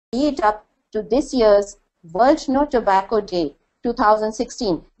lead up to this year's World No Tobacco Day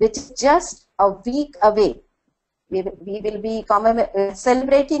 2016, which is just a week away. We will be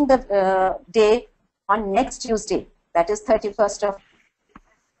celebrating the day on next Tuesday, that is 31st of.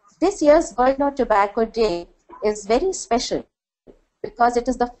 This year's World No Tobacco Day is very special because it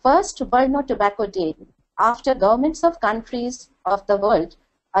is the first World No Tobacco Day after governments of countries of the world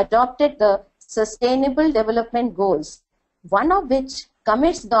adopted the Sustainable Development Goals, one of which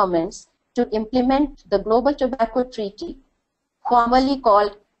commits governments to implement the Global Tobacco Treaty, formerly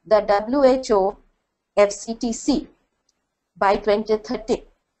called the WHO FCTC, by 2030.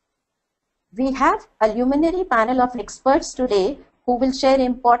 We have a luminary panel of experts today who will share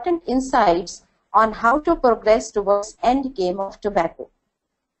important insights on how to progress towards end game of tobacco.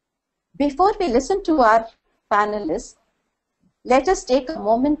 Before we listen to our panelists, let us take a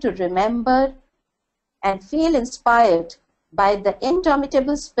moment to remember and feel inspired by the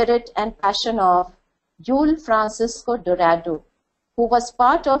indomitable spirit and passion of Yul Francisco Dorado, who was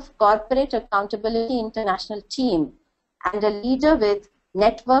part of Corporate Accountability International team and a leader with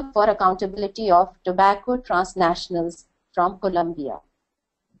Network for Accountability of Tobacco Transnationals from Colombia.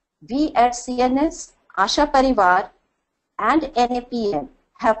 We at CNS, Asha Parivar, and NAPM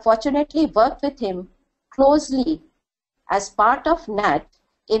have fortunately worked with him closely as part of NAT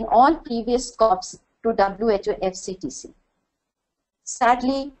in all previous COPs to WHO FCTC.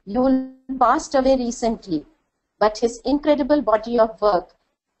 Sadly, Yul passed away recently, but his incredible body of work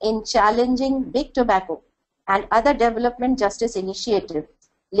in challenging big tobacco and other development justice initiatives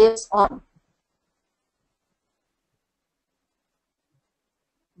lives on.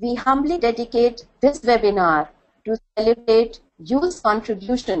 We humbly dedicate this webinar to celebrate Yul's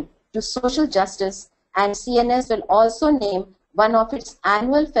contribution to social justice, and CNS will also name one of its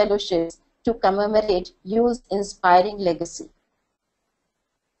annual fellowships to commemorate Yul's inspiring legacy.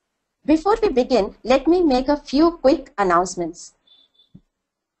 Before we begin, let me make a few quick announcements.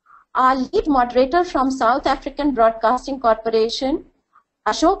 Our lead moderator from South African Broadcasting Corporation,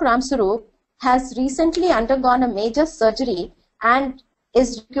 Ashoc Ramsarup, has recently undergone a major surgery and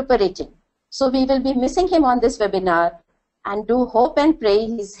is recuperating. So we will be missing him on this webinar, and do hope and pray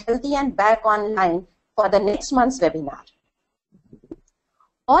he's healthy and back online for the next month's webinar.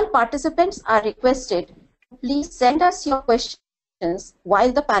 All participants are requested to please send us your questions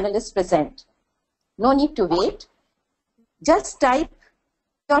while the panelists present. No need to wait. Just type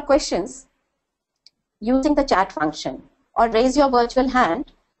your questions using the chat function or raise your virtual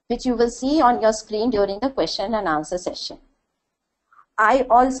hand, which you will see on your screen during the question and answer session. I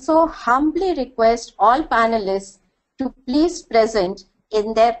also humbly request all panelists to please present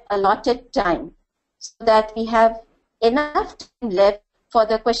in their allotted time so that we have enough time left for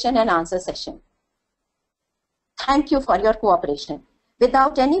the question and answer session. Thank you for your cooperation.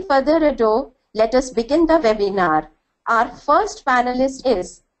 Without any further ado, let us begin the webinar. Our first panelist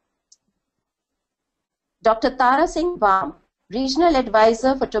is Dr. Tara Singh Vam, Regional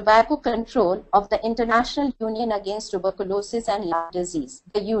Advisor for Tobacco Control of the International Union Against Tuberculosis and Lung Disease,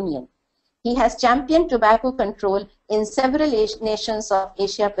 the Union. He has championed tobacco control in several nations of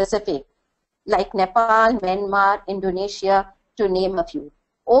Asia Pacific, like Nepal, Myanmar, Indonesia, to name a few.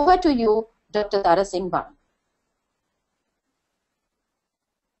 Over to you, Dr. Tara Singh Vam.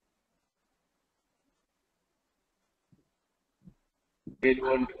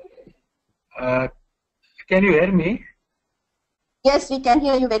 Can you hear me? Yes, we can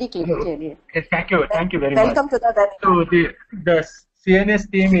hear you very clearly. Yes, thank you very much. Welcome to the webinar. So the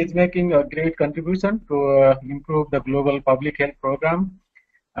CNS team is making a great contribution to improve the global public health program,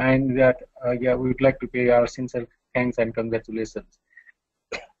 and that we would like to pay our sincere thanks and congratulations.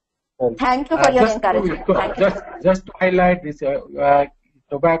 Thank you for your encouragement. Just to highlight this,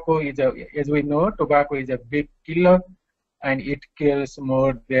 tobacco is as we know, tobacco is a big killer, and it kills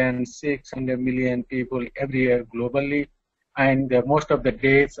more than 600 million people every year globally. And most of the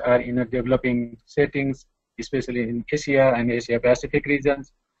deaths are in developing settings, especially in Asia and Asia Pacific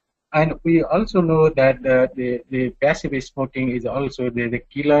regions. And we also know that the passive smoking is also the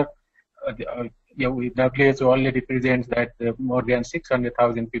killer. WHO already presents that more than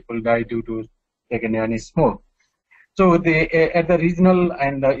 600,000 people die due to secondhand smoke. So at the regional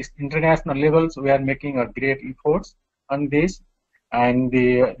and the international levels, we are making a great efforts on this, and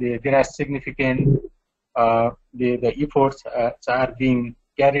there are significant the efforts are being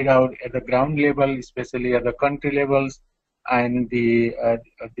carried out at the ground level, especially at the country levels, and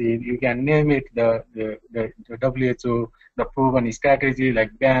you can name it, the WHO, the proven strategy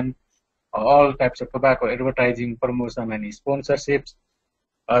like ban all types of tobacco advertising, promotion, and sponsorships.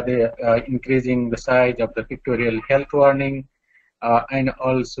 Increasing the size of the pictorial health warning, and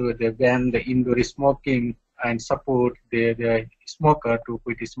also they ban the indoor smoking and support the smoker to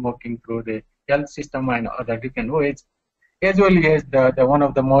quit smoking through the health system and other different ways, as well as the one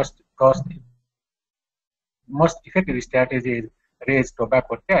of the most effective strategies raise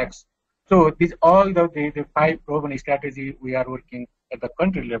tobacco tax. So these all the five proven strategies we are working at the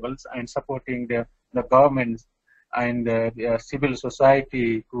country levels and supporting the governments and the civil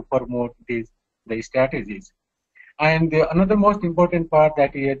society to promote the strategies. And another most important part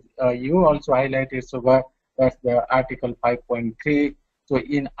that you also highlighted, so that's the Article 5.3. So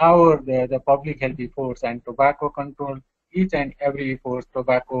in the public health efforts and tobacco control, each and every efforts,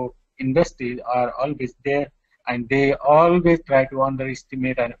 tobacco industries are always there, and they always try to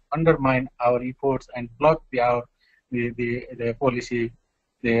underestimate and undermine our efforts and block the policy,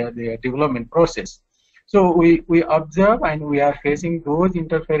 the development process. So we observe and we are facing those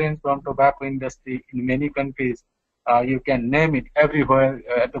interference from tobacco industry in many countries. You can name it everywhere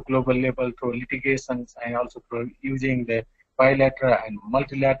at the global level through litigations and also through using the bilateral and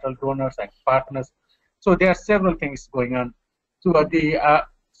multilateral donors and partners. So there are several things going on. So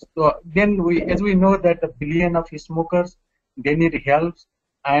then as we know that the billion of smokers, they need help,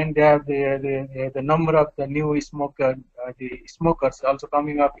 and the number of the new the smokers also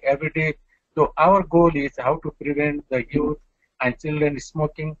coming up every day. So our goal is how to prevent the youth and children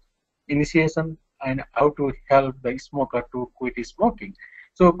smoking initiation and how to help the smoker to quit smoking.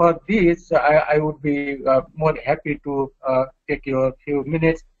 So for this, I would be more happy to take your few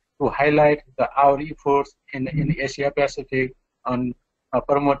minutes to highlight our efforts in Asia Pacific on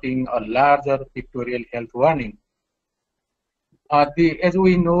promoting a larger pictorial health warning. As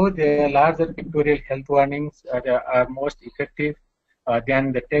we know, the larger pictorial health warnings are most effective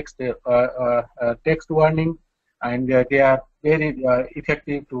than the text warning, and they are very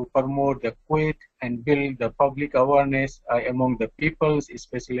effective to promote the quit and build the public awareness among the peoples,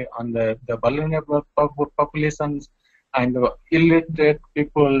 especially on the vulnerable populations and the illiterate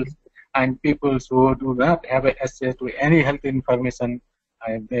peoples and peoples who do not have access to any health information.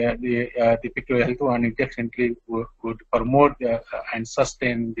 The pictorial health warning definitely would promote and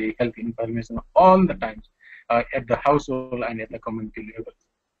sustain the health information all the time at the household and at the community level.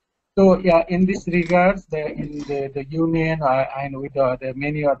 So yeah, in this regards, in the union and with the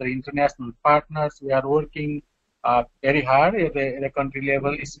many other international partners, we are working very hard at the country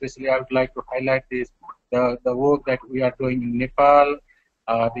level. Especially, I would like to highlight the work that we are doing in Nepal,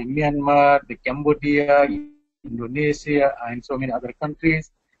 the Myanmar, the Cambodia, Indonesia, and so many other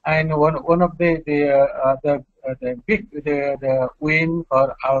countries. And one of the big win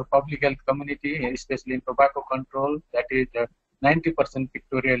for our public health community, especially in tobacco control, that is the 90%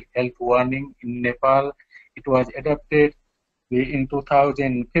 pictorial health warning in Nepal. It was adopted in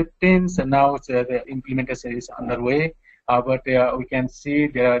 2015, so now the implementation is underway. But we can see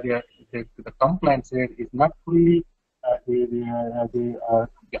the compliance rate is not fully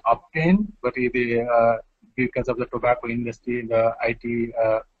obtained, but because of the tobacco industry, the IT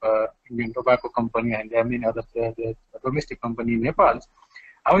Indian Tobacco Company, and there are many other the domestic company in Nepal.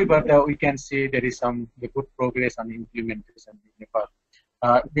 However, we can see there is the good progress on implementation in Nepal.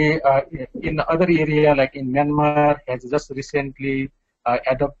 In other area like in Myanmar has just recently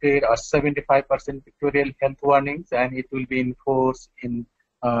adopted a 75% pictorial health warnings, and it will be enforced in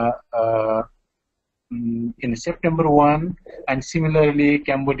September 1. And similarly,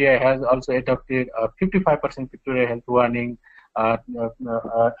 Cambodia has also adopted a 55% pictorial health warning, and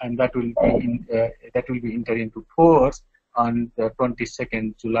that will be entered into force on the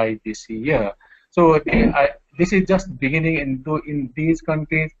 22nd July this year. So this is just beginning in these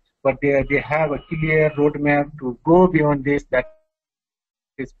countries, but they have a clear roadmap to go beyond this. That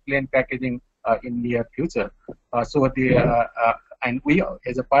is plain packaging in near future. And we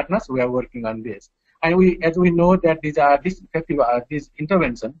as a partners, we are working on this. And as we know that this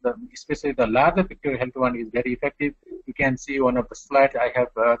intervention, especially the larger pictorial health one, is very effective. You can see one of the slides I have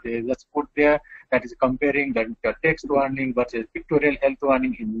just put there, that is comparing the text warning versus pictorial health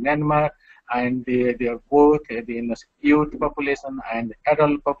warning in Myanmar, and they are both in the youth population and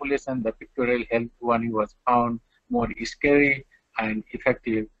adult population. The pictorial health warning was found more scary and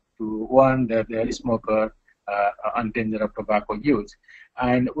effective to warn the smoker on danger of tobacco use.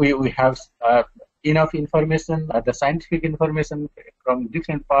 And we have enough information, the scientific information from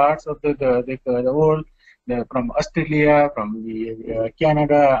different parts of the world, from Australia, from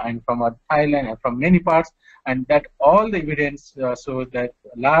Canada, and from Thailand, and from many parts, and that all the evidence shows that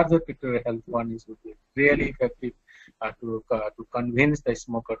larger pictorial health warnings would be really effective to convince the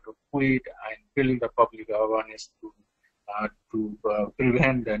smoker to quit and build the public awareness to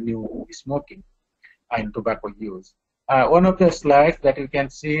prevent the new smoking and tobacco use. One of the slides that you can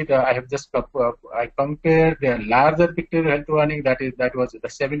see, I have just I compared the larger pictorial health warning, that was the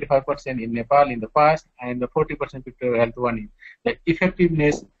 75% in Nepal in the past, and the 40% pictorial health warning. The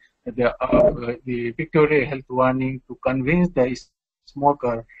effectiveness the pictorial health warning to convince the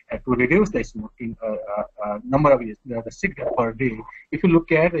smoker to reduce the smoking number of the cigarette per day. If you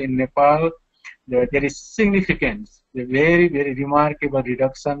look at in Nepal, there is significance, the very remarkable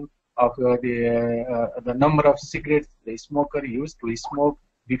reduction of the number of cigarettes the smoker used to smoke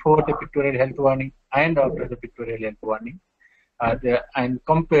before the pictorial health warning and after the pictorial health warning, and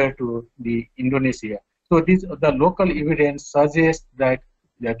compared to the Indonesia. So the local evidence suggests that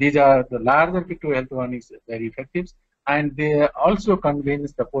these are the larger pictorial health warnings very effective, and they also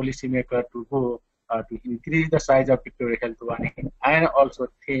convince the policymaker to go to increase the size of pictorial health warning and also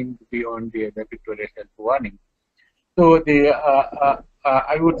think beyond the pictorial health warning. So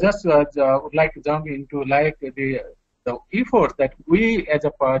I would just would like to jump into like the efforts that we as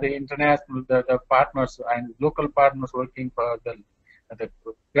the international the partners and local partners working for the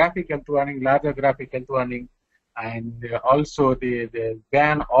graphic health warning, larger graphic health warning, and also the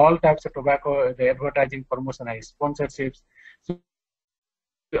ban all types of tobacco, the advertising, promotion, and sponsorships. So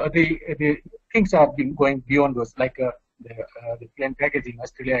the things are going beyond those, like the plain packaging.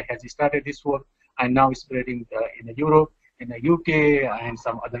 Australia has started this work and now spreading in Europe, in the UK, and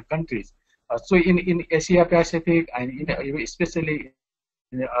some other countries. So in Asia Pacific, and especially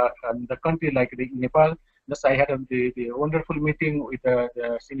in the country like Nepal, thus I had the wonderful meeting with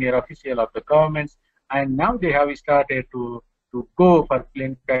the senior official of the governments, and now they have started to go for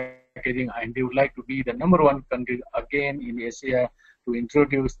plain packaging, and they would like to be the #1 country again in Asia to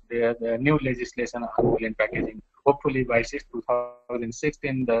introduce the new legislation on plain packaging. Hopefully by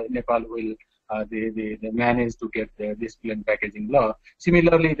 2016, the Nepal will they manage to get this plain packaging law.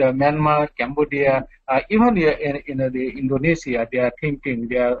 Similarly, the Myanmar, Cambodia, even in the Indonesia, they are thinking,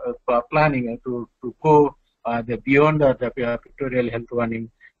 they are planning to go beyond the pictorial health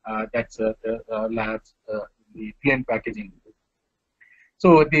warning. That's the plain packaging.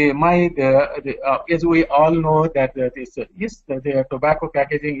 So as we all know that the tobacco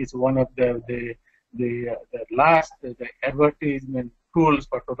packaging is one of the last advertisement tools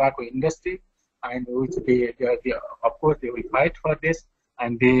for tobacco industry, and which of course they will fight for this,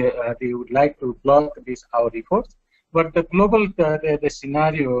 and they would like to block our efforts. But the global the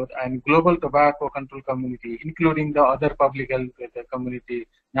scenario and global tobacco control community, including the other public health community,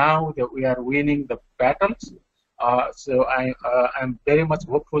 now that we are winning the battles. So I'm very much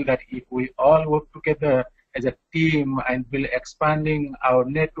hopeful that if we all work together as a team and will expanding our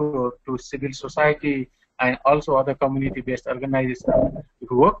network to civil society and also other community-based organizations, if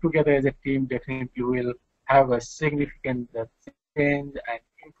we work together as a team, definitely will have a significant change and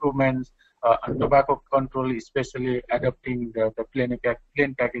improvements on tobacco control, especially adopting the plain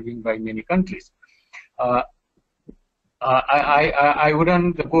packaging by many countries. I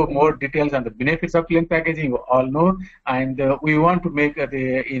wouldn't go more details on the benefits of plain packaging. You all know, and we want to make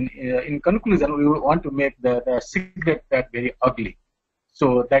in conclusion, we want to make the cigarette that very ugly,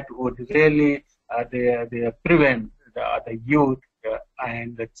 so that would really they prevent the youth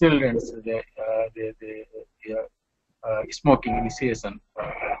and the children's smoking initiation.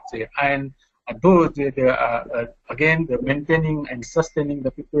 And those again the maintaining and sustaining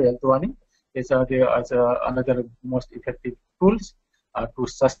the pictorial health warning is another most effective tools to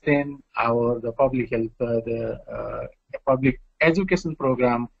sustain the public health, the public education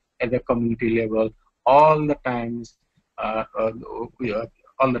program at the community level all the times,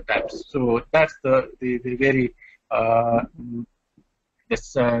 all the times. So that's the very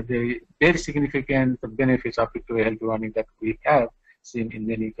the very significant benefits of pictorial health warning that we have seen in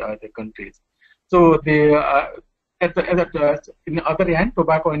many other countries. So in the other hand,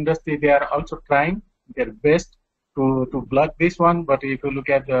 tobacco industry, they are also trying their best to block this one. But if you look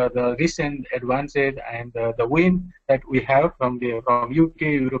at the recent advances and the win that we have from UK,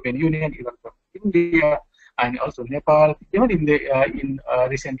 European Union, even from India, and also Nepal, even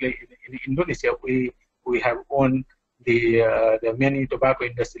recently in Indonesia, we have won the many tobacco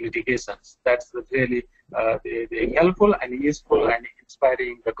industry litigations. That's really helpful and useful and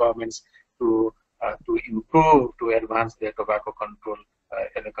inspiring the governments to improve, to advance their tobacco control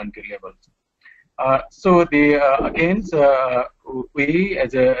at the country level. So again, we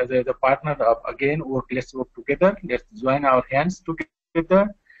as a partner again let's work together. Let's join our hands together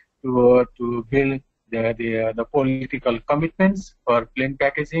to build the political commitments for plain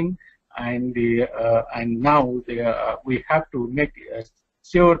packaging, and now we have to make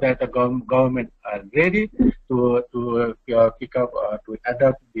sure that the government are ready to pick up to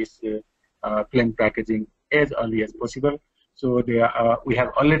adopt this plain packaging as early as possible. So we have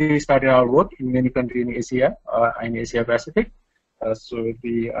already started our work in many countries in Asia and Asia Pacific.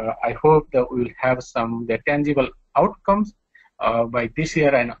 I hope that we will have some tangible outcomes by this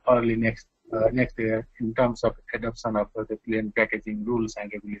year and early next year in terms of adoption of the plain packaging rules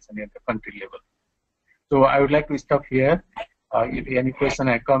and regulation at the country level. So I would like to stop here. If any question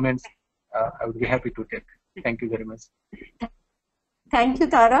or comments, I would be happy to take. Thank you very much. Thank you,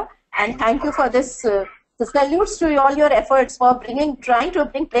 Tara, and thank you for this. The salutes to all your efforts for trying to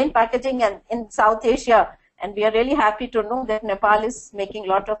bring plain packaging in South Asia. And we are really happy to know that Nepal is making a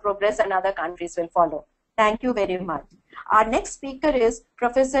lot of progress and other countries will follow. Thank you very much. Our next speaker is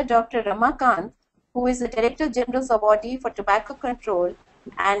Professor Dr. KANT, who is the Director General's Awardee for Tobacco Control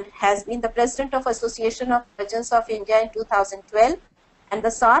and has been the President of Association of Surgeons of India in 2012 and the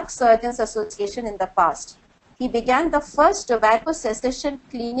SAARC Surgeons Association in the past. He began the first tobacco cessation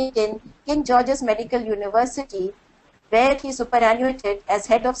clinic in King George's Medical University, where he superannuated as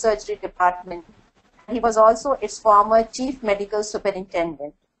head of surgery department. He was also its former chief medical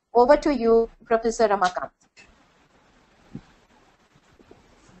superintendent. Over to you, Professor KANT.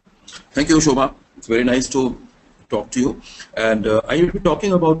 Thank you, Shobha. It's very nice to talk to you. And I will be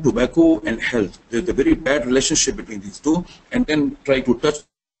talking about tobacco and health. There's a very bad relationship between these two, and then try to touch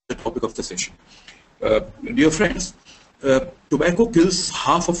the topic of the session. Dear friends, tobacco kills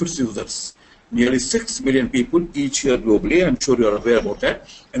half of its users. Nearly 6 million people each year globally. I'm sure you are aware about that.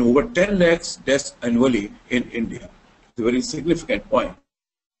 And over 10 lakhs deaths annually in India. It's a very significant point.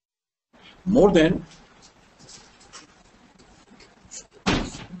 More than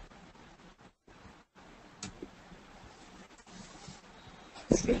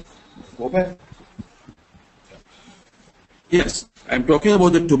go back. Yes, I'm talking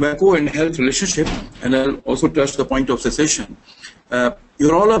about the tobacco and health relationship, and I'll also touch the point of cessation.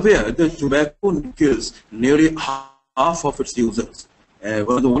 You're all aware that tobacco kills nearly half of its users.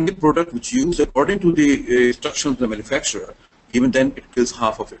 One of the only products which used according to the instructions of the manufacturer, even then it kills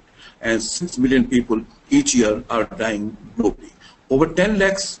half of it. And 6 million people each year are dying globally. Over 10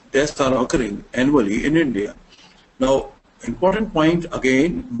 lakhs deaths are occurring annually in India. Now, important point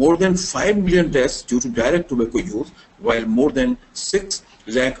again, more than 5 million deaths due to direct tobacco use, while more than 6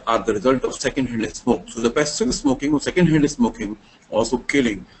 lakh are the result of second-hand smoke. So the passive smoking or second-hand smoking also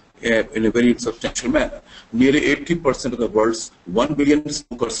killing in a very substantial manner. Nearly 80% of the world's 1 billion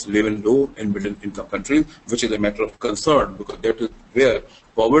smokers live in low and middle income countries, which is a matter of concern because that is where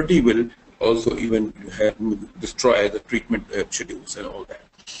poverty will also even destroy the treatment schedules and all that.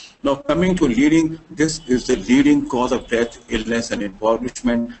 Now coming to this is the leading cause of death, illness and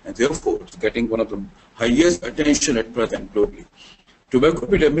impoverishment, and therefore it's getting one of the highest attention at present globally. Tobacco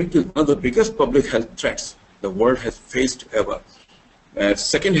epidemic is one of the biggest public health threats the world has faced ever.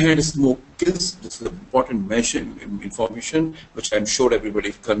 Second-hand smoke kills. This is an important information, which I'm sure everybody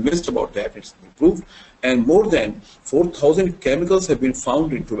is convinced about that. It's been proved. And more than 4,000 chemicals have been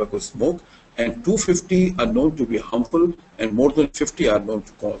found in tobacco smoke, and 250 are known to be harmful, and more than 50 are known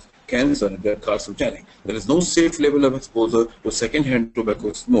to cause cancer, and they're carcinogenic. There is no safe level of exposure to second-hand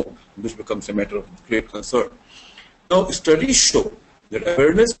tobacco smoke, which becomes a matter of great concern. Now, studies show that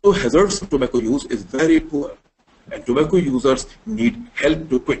awareness of hazards of tobacco use is very poor. And tobacco users need help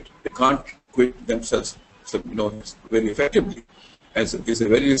to quit. They can't quit themselves, very effectively, as it is a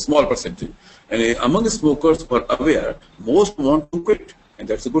very small percentage. And among the smokers who are aware, most want to quit, and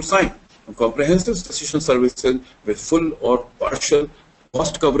that's a good sign. And comprehensive cessation services with full or partial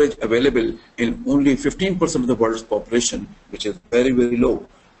cost coverage available in only 15% of the world's population, which is very, very low.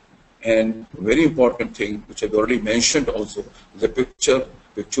 And very important thing, which I've already mentioned also, the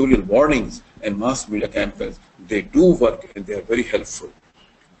pictorial warnings and mass media campaigns, they do work and they are very helpful.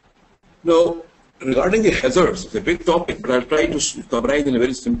 Now, regarding the hazards, it's a big topic, but I'll try to summarize in a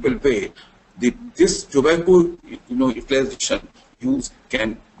very simple way. This tobacco, utilization use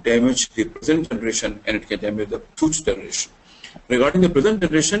can damage the present generation and it can damage the future generation. Regarding the present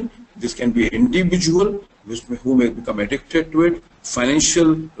generation, this can be an individual who may become addicted to it.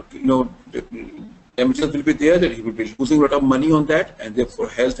 Financial, damages will be there, that he will be losing a lot of money on that, and therefore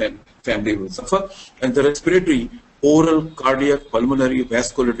health and family will suffer. And the respiratory, oral, cardiac, pulmonary,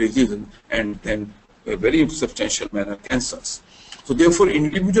 vascular diseases, and then a very substantial manner cancers. So therefore,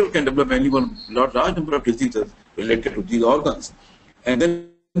 individual can develop any one large number of diseases related to these organs. And then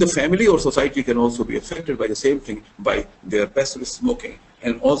the family or society can also be affected by the same thing, by their passive smoking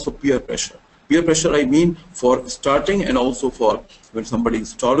and also peer pressure. Peer pressure, I mean, for starting and also for when somebody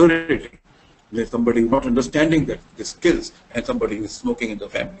is tolerating, when somebody is not understanding that the skills and somebody is smoking in the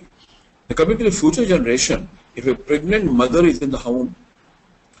family. The coming to the future generation, if a pregnant mother is in the home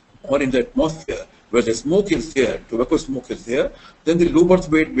or in the atmosphere, where the smoke is there, tobacco smoke is there, then the low birth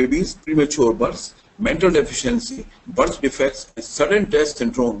weight babies, premature births, mental deficiency, birth defects, and sudden death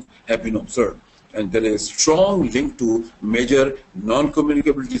syndrome have been observed. And there is a strong link to major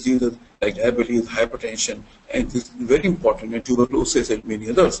non-communicable diseases like diabetes, hypertension, and this is very important, and tuberculosis and many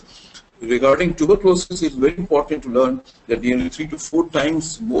others. Regarding tuberculosis, it's very important to learn that nearly 3 to 4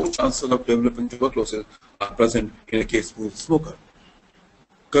 times more chances of developing tuberculosis are present in a case with smoker.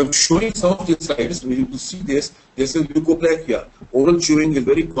 Showing some of the slides, we will see this. This is leukoplakia. Oral chewing is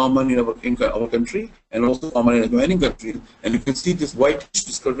very common in our country and also common in adjoining countries. And you can see this whitish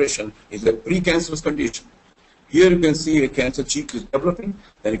discoloration is a precancerous condition. Here you can see a cancer cheek is developing,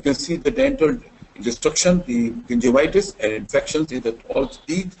 and you can see the dental destruction, the gingivitis and infections in the all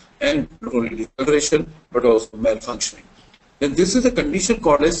teeth, and not only discoloration but also malfunctioning. Then this is a condition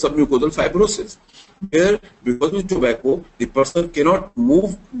called as submucosal fibrosis, where because of tobacco, the person cannot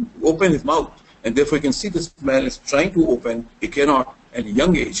open his mouth, and therefore you can see this man is trying to open, he cannot. At a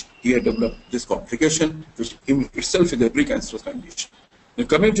young age, he had developed this complication, which in itself is a precancerous condition. Now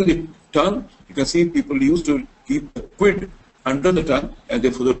coming to the tongue, you can see people used to keep the quid under the tongue, and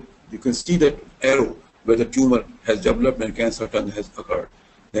therefore you can see that arrow where the tumor has developed and cancer tongue has occurred.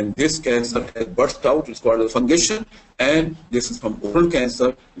 Then this cancer has burst out, it's called a fungation, and this is from oral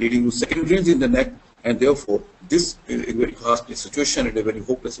cancer leading to secondaries in the neck, and therefore this is a very costly situation and a very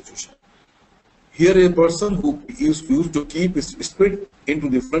hopeless situation. Here is a person who used to keep his spit into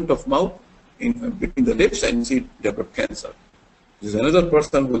the front of mouth, between the lips, and see developed cancer. This is another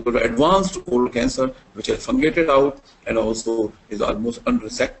person who has advanced oral cancer, which has fungated out and also is almost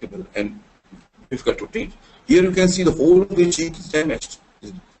unresectable and difficult to treat. Here you can see the whole of the cheek is damaged.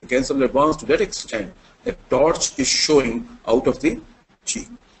 The cancer will advance to that extent that torch is showing out of the cheek,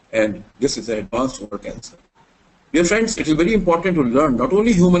 and this is an advanced oral cancer. Dear friends, it is very important to learn not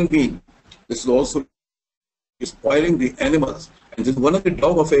only human being, this is also spoiling the animals. And this is one of the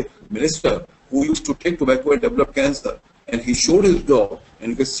dog of a minister who used to take tobacco and develop cancer, and he showed his dog, and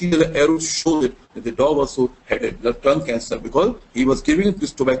you can see the arrows show it that the dog also had a tongue cancer because he was giving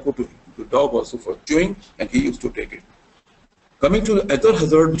this tobacco to the dog also for chewing, and he used to take it. Coming to the other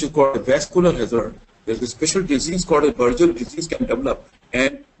hazard, which is called a vascular hazard, there's a special disease called a Berger disease can develop,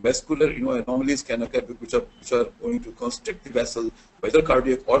 and vascular anomalies can occur which are going to constrict the vessel, whether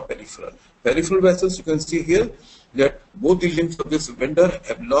cardiac or peripheral. Peripheral vessels, you can see here that both the limbs of this vendor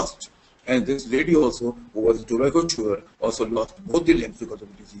have lost, and this lady also, who was a tobacco chewer, also lost both the limbs because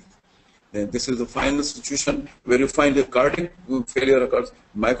of the disease. Then this is the final situation where you find the cardiac failure occurs,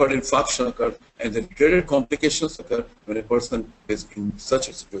 myocardial infarction occurs, and then related complications occur when a person is in such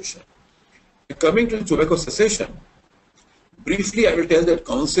a situation. Coming to tobacco cessation, briefly I will tell that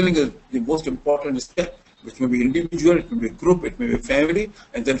counseling is the most important step, which may be individual, it may be group, it may be family,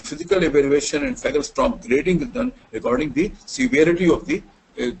 and then physical evaluation and Fagerstrom grading is done regarding the severity of the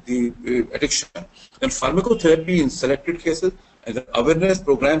addiction. And pharmacotherapy in selected cases, and the awareness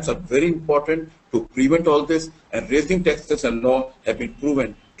programs are very important to prevent all this, and raising taxes and law have been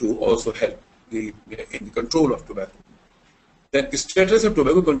proven to also help in the control of tobacco. Then the status of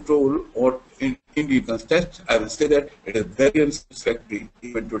tobacco control or in the context, I will say that it is very unsatisfactory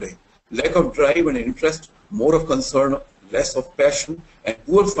even today. Lack of drive and interest, more of concern, less of passion, and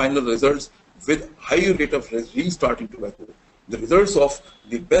poor final results with high rate of restarting tobacco. The results of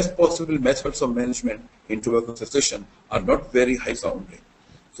the best possible methods of management in tobacco cessation are not very high sounding.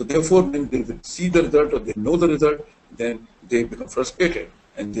 So therefore, when they see the result or they know the result, then they become frustrated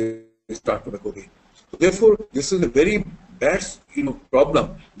and they start tobacco again. So therefore, this is a very bad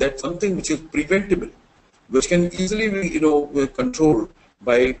problem, that something which is preventable, which can easily be controlled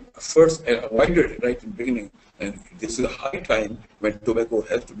by first and avoided right in the beginning. And this is a high time when tobacco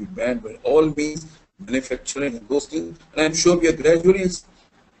has to be banned by all means, manufacturing and those things. And I'm sure we are gradually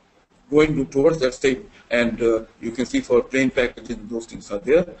going towards that state. And you can see for plain packaging, those things are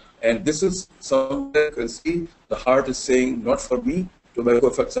there. And this is something you can see the heart is saying, not for me, tobacco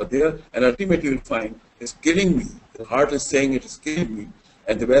effects are there. And ultimately you'll find it's killing me. The heart is saying it is killing me.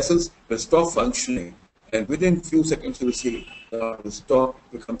 And the vessels will stop functioning. And within few seconds you will see the heart will stop,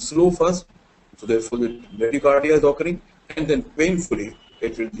 become slow first. So therefore the bradycardia is occurring. And then painfully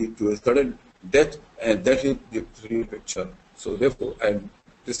it will lead to a sudden death, and that is the real picture. So therefore,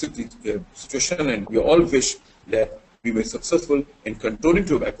 this is the situation, and we all wish that we were successful in controlling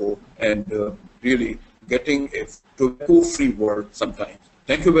tobacco and really getting a tobacco-free world sometime.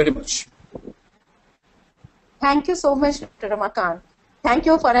 Thank you very much. Thank you so much, Dr. Ramakant. Thank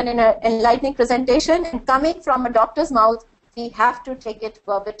you for an enlightening presentation, and coming from a doctor's mouth, we have to take it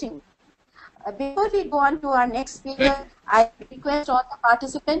verbatim. Before we go on to our next speaker, I request all the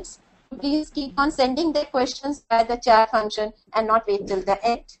participants to please keep on sending their questions by the chat function and not wait till the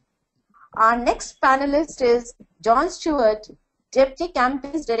end. Our next panelist is John Stewart, Deputy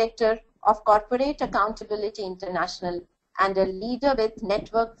Campaigns Director of Corporate Accountability International and a leader with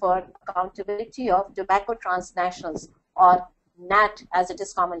Network for Accountability of Tobacco Transnationals, or NAT as it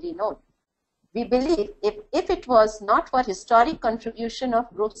is commonly known. We believe if it was not for historic contribution of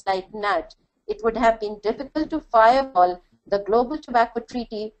groups like NAT, it would have been difficult to firewall the Global Tobacco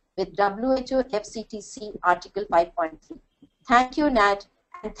Treaty with WHO FCTC Article 5.3. Thank you, Nat,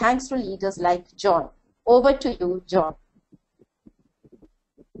 and thanks to leaders like John. Over to you, John.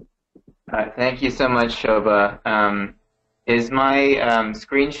 Thank you so much, Shobha. Is my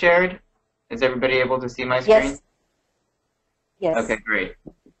screen shared? Is everybody able to see my screen? Yes. Yes. Okay, great.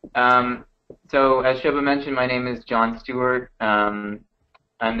 So as Shobha mentioned, my name is John Stewart.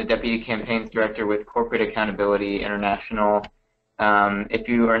 I'm the Deputy Campaigns Director with Corporate Accountability International. If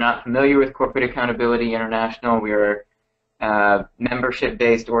you are not familiar with Corporate Accountability International, we are a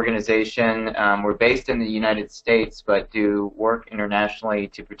membership-based organization. We're based in the United States, but do work internationally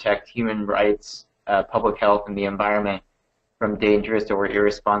to protect human rights, public health, and the environment from dangerous or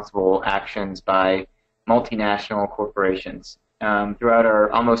irresponsible actions by multinational corporations. Throughout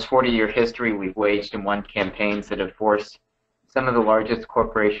our almost 40-year history, we've waged and won campaigns that have forced some of the largest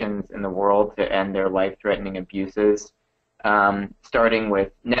corporations in the world to end their life-threatening abuses, starting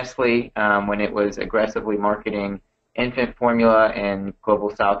with Nestle when it was aggressively marketing infant formula in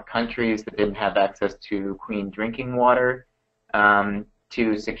global south countries that didn't have access to clean drinking water,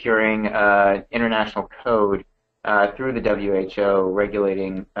 to securing international code through the WHO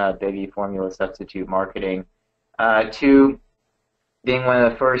regulating baby formula substitute marketing, to being one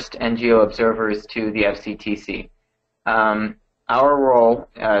of the first NGO observers to the FCTC. Our role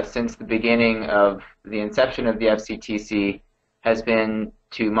since the beginning of the inception of the FCTC has been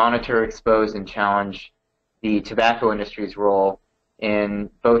to monitor, expose, and challenge the tobacco industry's role in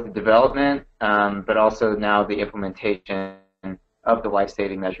both the development but also now the implementation of the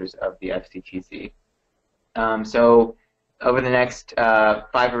life-saving measures of the FCTC. So over the next 5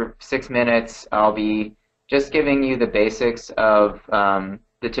 or 6 minutes, I'll be just giving you the basics of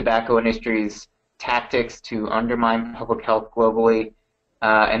the tobacco industry's tactics to undermine public health globally,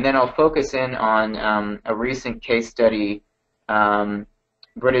 and then I'll focus in on a recent case study,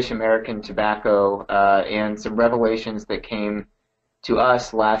 British American tobacco, and some revelations that came to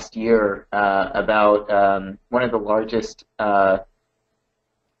us last year about one of the largest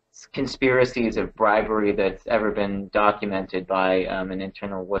conspiracies of bribery that's ever been documented by an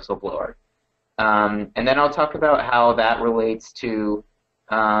internal whistleblower. And then I'll talk about how that relates to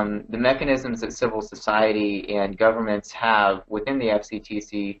the mechanisms that civil society and governments have within the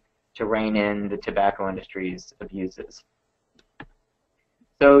FCTC to rein in the tobacco industry's abuses.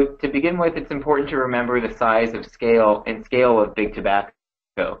 So to begin with, it's important to remember the size of scale of big tobacco.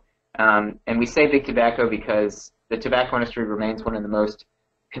 And we say big tobacco because the tobacco industry remains one of the most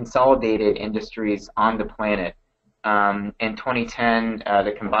consolidated industries on the planet. In 2010,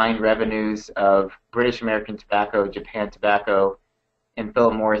 the combined revenues of British American Tobacco, Japan Tobacco, and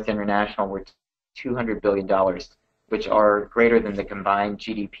Philip Morris International were $200 billion, which are greater than the combined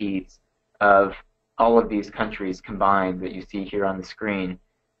GDPs of all of these countries combined that you see here on the screen.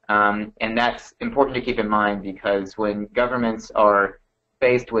 And that's important to keep in mind because when governments are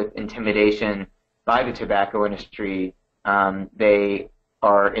faced with intimidation by the tobacco industry, they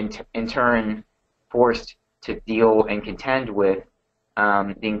are in turn forced to deal and contend with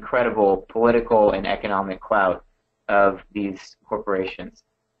the incredible political and economic clout of these corporations.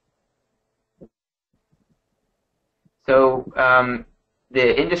 So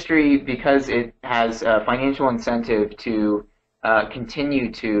the industry, because it has a financial incentive to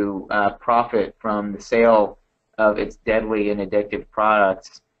continue to profit from the sale of its deadly and addictive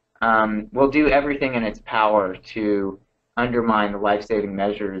products, will do everything in its power to undermine the life-saving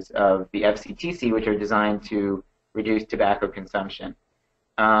measures of the FCTC, which are designed to reduce tobacco consumption.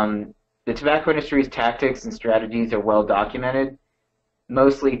 The tobacco industry's tactics and strategies are well documented,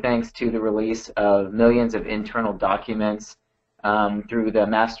 mostly thanks to the release of millions of internal documents through the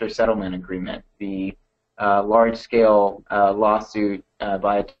Master Settlement Agreement, the large-scale lawsuit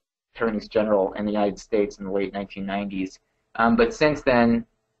by attorneys general in the United States in the late 1990s. But since then,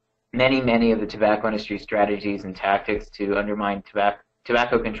 many of the tobacco industry strategies and tactics to undermine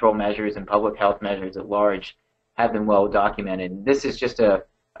tobacco control measures and public health measures at large have been well documented. This is just a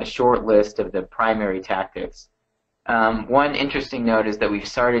short list of the primary tactics. One interesting note is that we've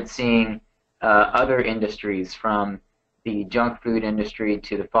started seeing other industries, from the junk food industry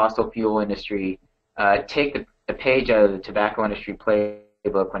to the fossil fuel industry, take the page out of the tobacco industry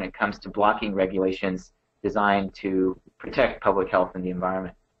playbook when it comes to blocking regulations designed to protect public health and the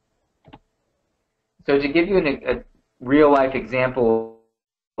environment. So to give you a real-life example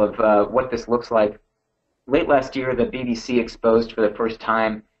of what this looks like, late last year the BBC exposed for the first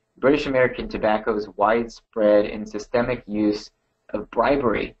time British American Tobacco's widespread and systemic use of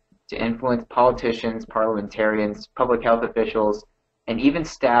bribery to influence politicians, parliamentarians, public health officials, and even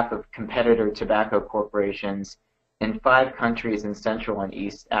staff of competitor tobacco corporations in 5 countries in Central and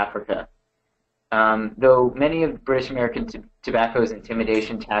East Africa. Though many of British American Tobacco's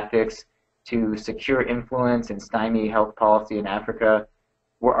intimidation tactics to secure influence and stymie health policy in Africa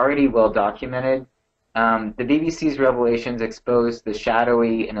were already well documented, the BBC's revelations exposed the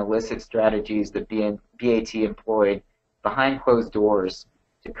shadowy and illicit strategies that BAT employed behind closed doors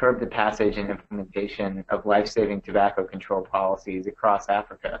to curb the passage and implementation of life-saving tobacco control policies across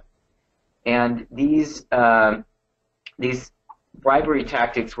Africa. And these bribery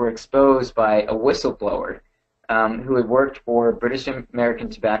tactics were exposed by a whistleblower who had worked for British American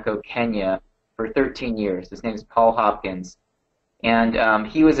Tobacco Kenya for 13 years. His name is Paul Hopkins. And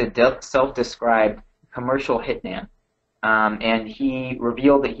he was a self-described commercial hitman. And he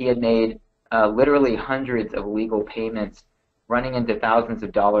revealed that he had made literally hundreds of illegal payments running into thousands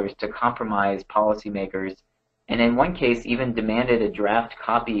of dollars to compromise policymakers, and in one case even demanded a draft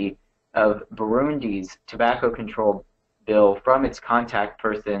copy of Burundi's tobacco control bill from its contact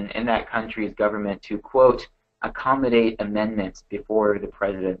person in that country's government to, quote, accommodate amendments before the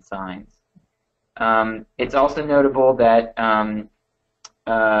president signs. It's also notable that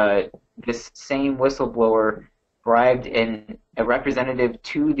this same whistleblower bribed a representative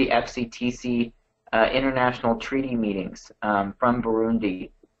to the FCTC international treaty meetings from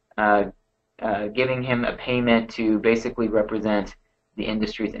Burundi, giving him a payment to basically represent the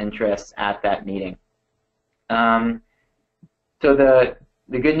industry's interests at that meeting. So the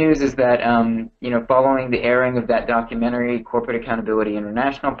good news is that following the airing of that documentary, Corporate Accountability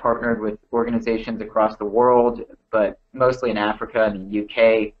International partnered with organizations across the world, but mostly in Africa and the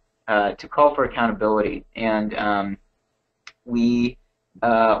UK, to call for accountability. And we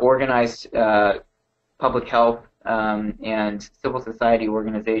organized public health and civil society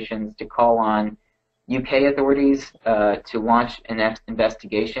organizations to call on UK authorities to launch an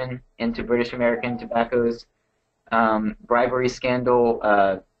investigation into British American Tobacco's bribery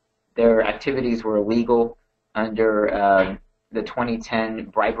scandal. Their activities were illegal under the 2010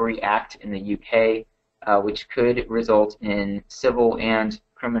 Bribery Act in the UK, which could result in civil and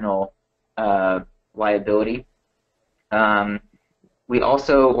criminal liability. We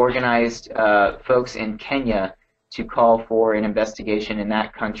also organized folks in Kenya to call for an investigation in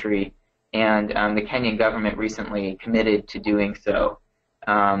that country, and the Kenyan government recently committed to doing so.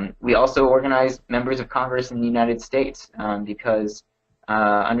 We also organized members of Congress in the United States because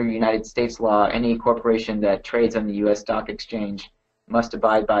under United States law, any corporation that trades on the U.S. Stock Exchange must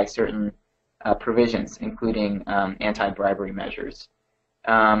abide by certain provisions, including anti-bribery measures.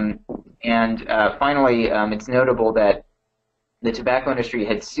 And finally, it's notable that the tobacco industry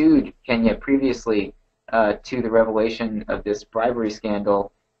had sued Kenya previously to the revelation of this bribery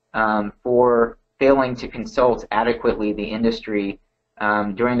scandal for failing to consult adequately the industry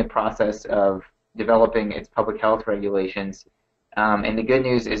during the process of developing its public health regulations. And the good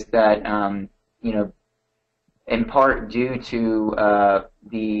news is that, in part due to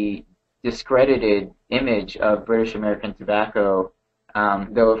the discredited image of British American Tobacco,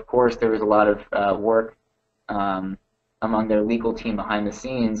 though of course there was a lot of work among their legal team behind the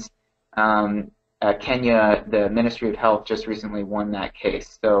scenes, Kenya, the Ministry of Health just recently won that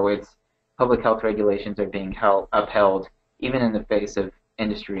case. So its public health regulations are being upheld even in the face of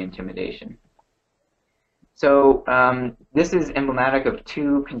industry intimidation. So this is emblematic of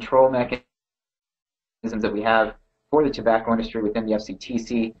 2 control mechanisms that we have for the tobacco industry within the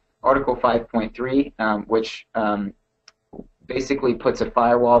FCTC. Article 5.3, which basically puts a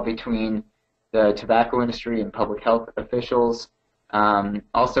firewall between the tobacco industry and public health officials,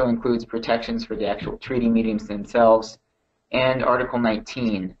 also includes protections for the actual treaty meetings themselves, and Article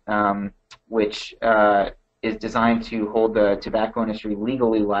 19, which is designed to hold the tobacco industry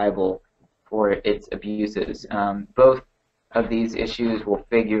legally liable for its abuses. Both of these issues will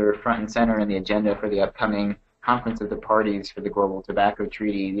figure front and center in the agenda for the upcoming Conference of the Parties for the Global Tobacco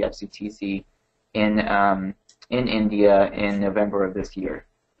Treaty, the FCTC, in India in November of this year.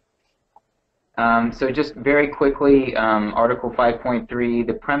 So just very quickly, Article 5.3,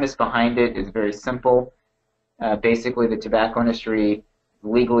 the premise behind it is very simple. Basically, the tobacco industry is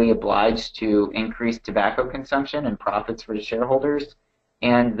legally obliged to increase tobacco consumption and profits for the shareholders,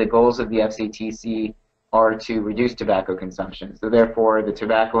 and the goals of the FCTC are to reduce tobacco consumption. So therefore, the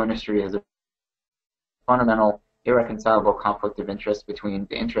tobacco industry has a fundamental, irreconcilable conflict of interest between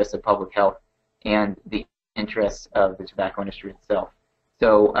the interests of public health and the interests of the tobacco industry itself.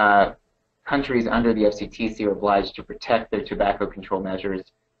 So countries under the FCTC are obliged to protect their tobacco control measures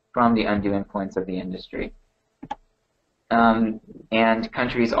from the undue influence of the industry. And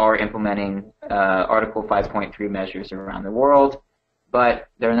countries are implementing Article 5.3 measures around the world, but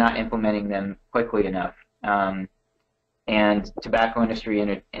they're not implementing them quickly enough. And tobacco industry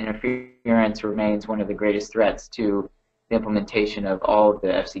interference remains one of the greatest threats to the implementation of all of the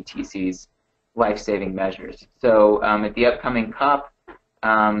FCTC's life-saving measures. So at the upcoming COP,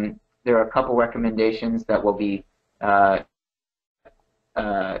 there are a couple recommendations that will be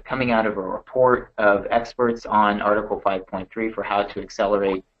coming out of a report of experts on Article 5.3 for how to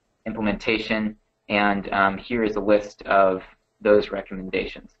accelerate implementation, and here is a list of those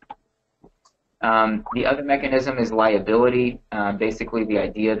recommendations. The other mechanism is liability, basically the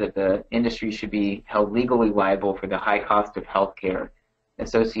idea that the industry should be held legally liable for the high cost of health care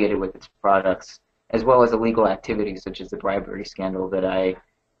associated with its products, as well as illegal activities such as the bribery scandal that I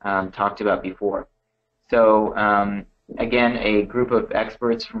talked about before. So again, a group of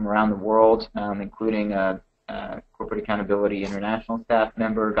experts from around the world, including a Corporate Accountability International staff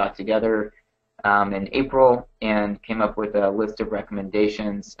member, got together in April and came up with a list of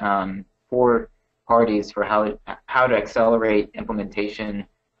recommendations for parties for how to accelerate implementation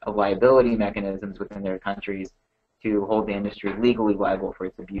of liability mechanisms within their countries to hold the industry legally liable for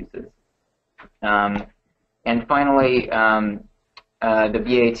its abuses. And finally, the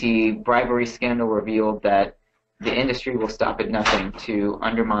VAT bribery scandal revealed that the industry will stop at nothing to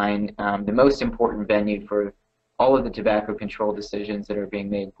undermine the most important venue for all of the tobacco control decisions that are being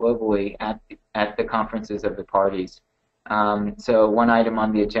made globally at the conferences of the parties. So one item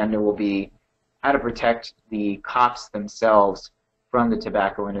on the agenda will be how to protect the COPs themselves from the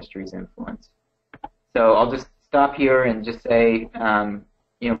tobacco industry's influence. So I'll just stop here and just say,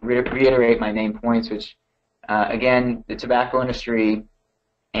 reiterate my main points, which, again, the tobacco industry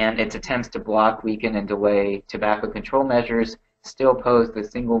and its attempts to block, weaken, and delay tobacco control measures still pose the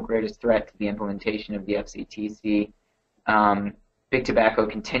single greatest threat to the implementation of the FCTC. Big Tobacco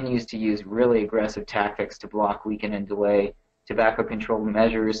continues to use really aggressive tactics to block, weaken, and delay tobacco control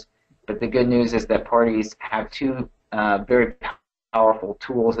measures, but the good news is that parties have two very powerful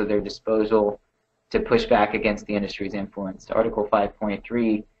tools at their disposal to push back against the industry's influence, Article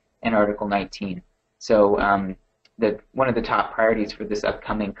 5.3 and Article 19. So one of the top priorities for this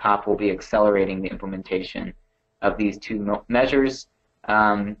upcoming COP will be accelerating the implementation of these two measures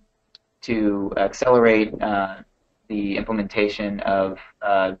to accelerate the implementation of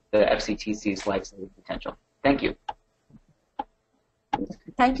the FCTC's life-saving potential. Thank you.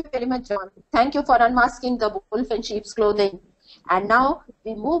 Thank you very much, John. Thank you for unmasking the wolf in sheep's clothing. And now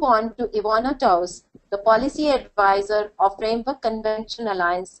we move on to Ivana Taus, the Policy Advisor of Framework Convention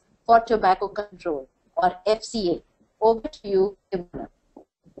Alliance for Tobacco Control, or FCA. Over to you, Ivana.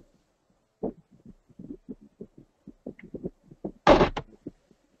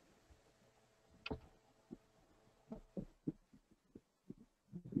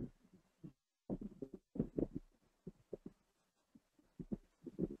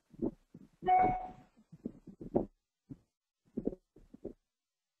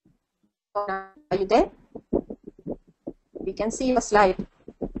 Are you there? We can see your slide.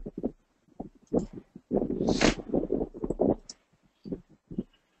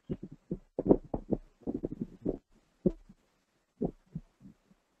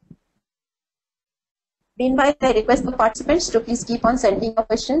 Meanwhile, I request the participants to please keep on sending your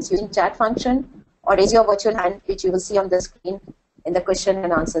questions using chat function or raise your virtual hand, which you will see on the screen in the question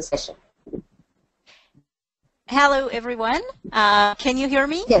and answer session. Hello, everyone. Can you hear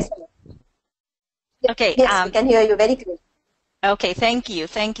me? Yes. Okay. Yes, we can hear you very clearly. Okay, thank you.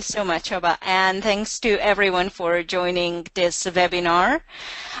 Thank you so much, Shobha. And thanks to everyone for joining this webinar.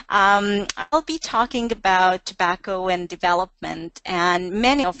 I'll be talking about tobacco and development, and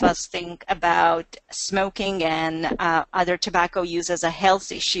many of us think about smoking and other tobacco use as a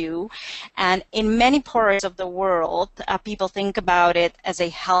health issue. And in many parts of the world, people think about it as a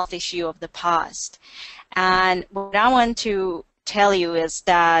health issue of the past. And what I want to tell you is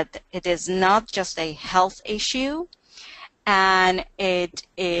that it is not just a health issue, and it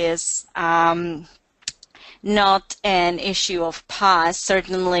is not an issue of past,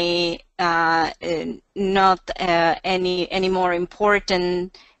 certainly not any more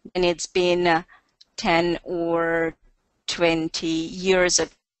important than it's been 10 or 20 years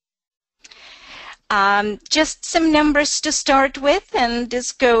ago. Just some numbers to start with, and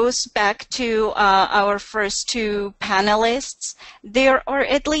this goes back to our first two panelists. There are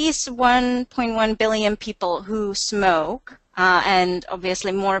at least 1.1 billion people who smoke, and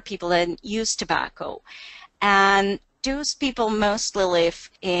obviously more people than use tobacco. And those people mostly live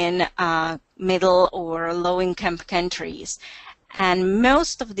in middle or low-income countries. And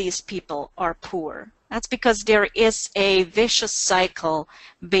most of these people are poor. That's because there is a vicious cycle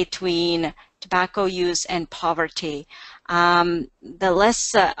between tobacco use and poverty. The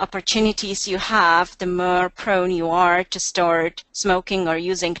less opportunities you have, the more prone you are to start smoking or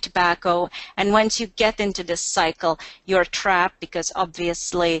using tobacco. And once you get into this cycle, you're trapped because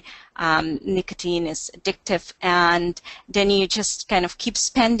obviously nicotine is addictive, and then you just kind of keep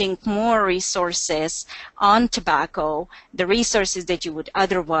spending more resources on tobacco, the resources that you would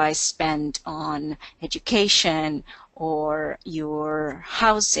otherwise spend on education or your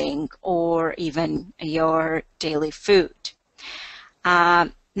housing or even your daily food.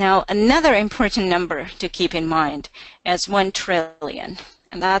 Now, another important number to keep in mind is 1 trillion,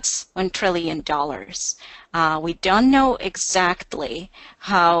 and that's $1 trillion. We don't know exactly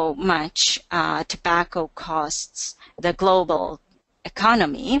how much tobacco costs the global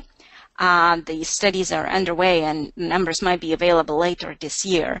economy. The studies are underway and numbers might be available later this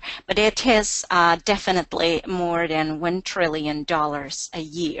year, but it is definitely more than $1 trillion a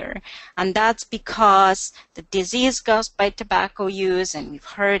year. And that's because the disease caused by tobacco use, and we've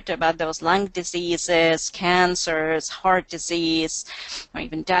heard about those lung diseases, cancers, heart disease, or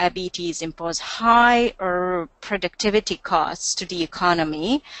even diabetes, impose higher productivity costs to the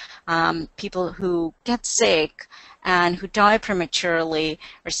economy. People who get sick and who die prematurely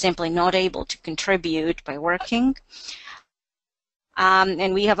are simply not able to contribute by working.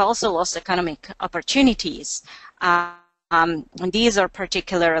 And we have also lost economic opportunities. And these are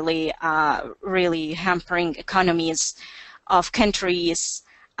particularly really hampering economies of countries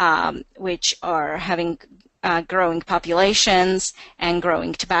which are having growing populations and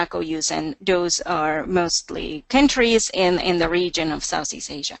growing tobacco use, and those are mostly countries in the region of Southeast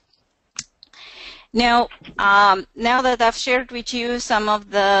Asia. Now, now that I've shared with you some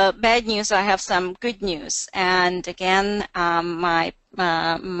of the bad news, I have some good news. And again, my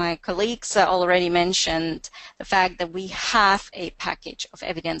colleagues already mentioned the fact that we have a package of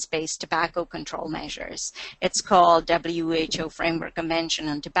evidence-based tobacco control measures. It's called WHO Framework Convention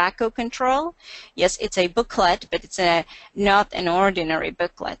on Tobacco Control. Yes, it's a booklet, but it's not an ordinary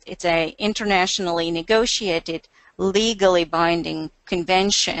booklet. It's an internationally negotiated, legally binding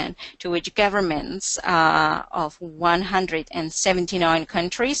convention to which governments of 179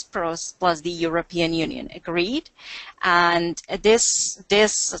 countries plus the European Union agreed. And this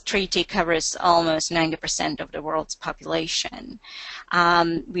treaty covers almost 90% of the world's population.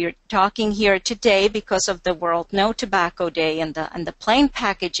 We're talking here today because of the World No Tobacco Day and the plain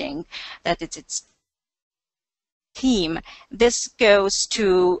packaging that its theme. This goes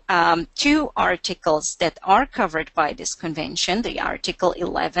to 2 articles that are covered by this convention, the Article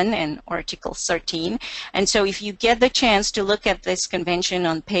 11 and Article 13. And so if you get the chance to look at this convention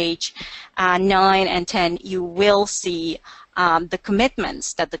on page 9 and 10, you will see the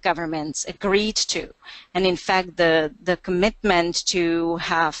commitments that the governments agreed to. And in fact, the commitment to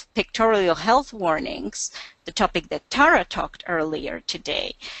have pictorial health warnings, the topic that Tara talked earlier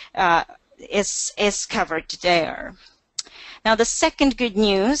today, is covered there. Now, the second good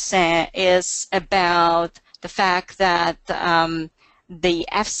news is about the fact that the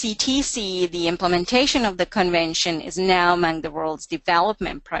FCTC, the implementation of the convention, is now among the world's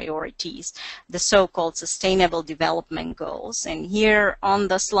development priorities, the so-called Sustainable Development Goals. And here on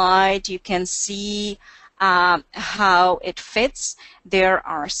the slide, you can see how it fits. There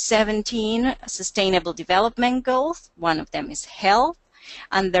are 17 Sustainable Development Goals. One of them is health.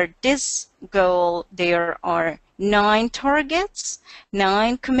 Under this goal, there are 9 targets,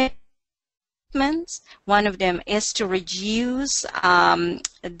 9 commitments. One of them is to reduce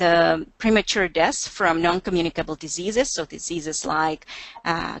the premature deaths from non-communicable diseases, so diseases like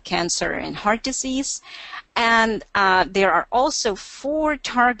cancer and heart disease. And there are also 4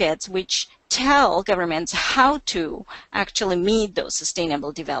 targets which tell governments how to actually meet those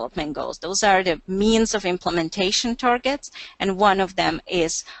Sustainable Development Goals. Those are the means of implementation targets, and one of them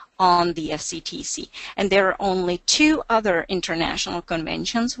is on the FCTC. And there are only 2 other international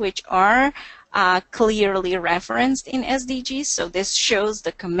conventions which are clearly referenced in SDGs, so this shows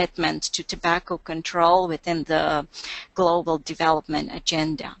the commitment to tobacco control within the global development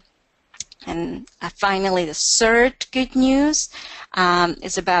agenda. And finally, the third good news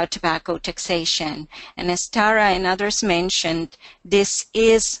is about tobacco taxation. And as Tara and others mentioned, this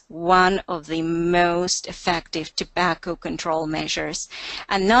is one of the most effective tobacco control measures.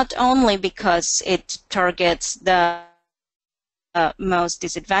 And not only because it targets the most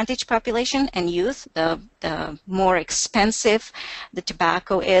disadvantaged population and youth. The more expensive the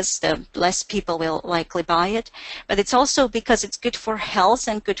tobacco is, the less people will likely buy it. But it's also because it's good for health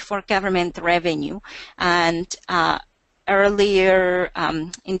and good for government revenue. And earlier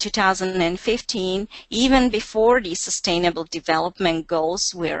in 2015, even before the Sustainable Development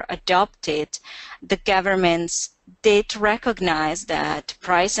Goals were adopted, the governments did recognize that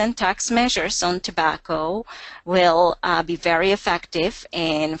price and tax measures on tobacco will be very effective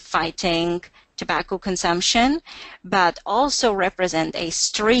in fighting tobacco consumption, but also represent a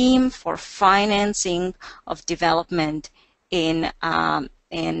stream for financing of development in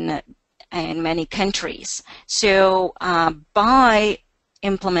many countries. So by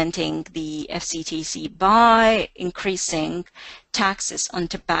implementing the FCTC, by increasing taxes on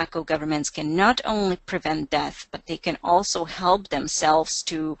tobacco, governments can not only prevent death, but they can also help themselves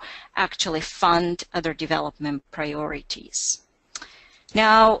to actually fund other development priorities.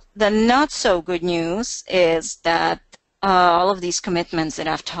 Now, the not so good news is that all of these commitments that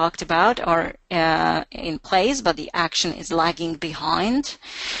I've talked about are in place, but the action is lagging behind.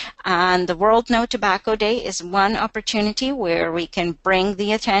 And the World No Tobacco Day is one opportunity where we can bring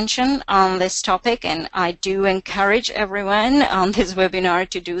the attention on this topic, and I do encourage everyone on this webinar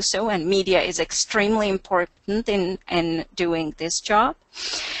to do so, and media is extremely important in doing this job.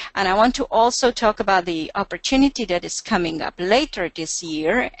 And I want to also talk about the opportunity that is coming up later this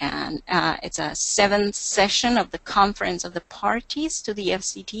year, and it's a 7th session of the Conference of the Parties to the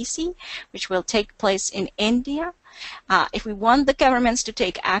FCTC, which will take place in India. If we want the governments to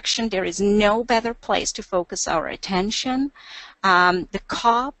take action, there is no better place to focus our attention. The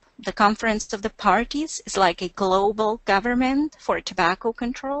COP, the Conference of the Parties, is like a global government for tobacco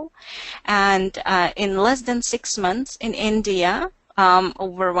control. And in less than 6 months in India,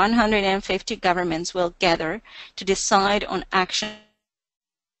 over 150 governments will gather to decide on actions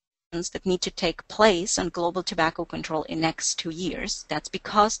that need to take place on global tobacco control in the next 2 years. That's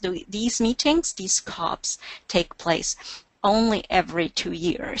because these meetings, these COPs, take place only every 2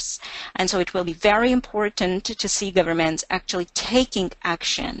 years. And so it will be very important to see governments actually taking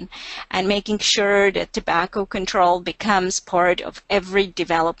action and making sure that tobacco control becomes part of every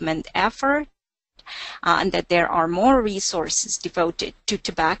development effort, and that there are more resources devoted to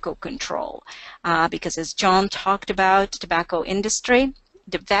tobacco control. Because as John talked about, tobacco industry,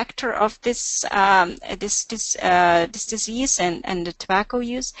 the vector of this disease and the tobacco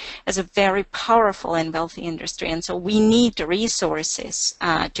use is a very powerful and wealthy industry, and so we need the resources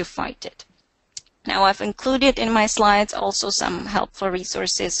to fight it. Now, I've included in my slides also some helpful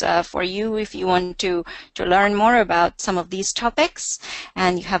resources for you if you want to learn more about some of these topics.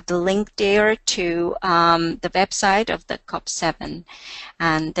 And you have the link there to the website of the COP7.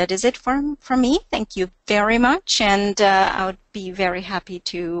 And that is it from me. Thank you very much. And I would be very happy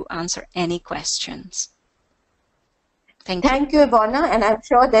to answer any questions. Thank you. Thank you, Ivana, and I'm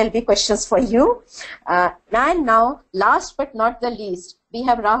sure there'll be questions for you. And now, last but not the least, we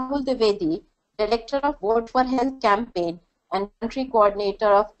have Rahul Dwivedi, Director of Vote for Health Campaign and Country Coordinator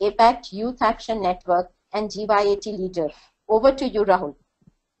of APAC Youth Action Network and GYAT Leader. Over to you, Rahul.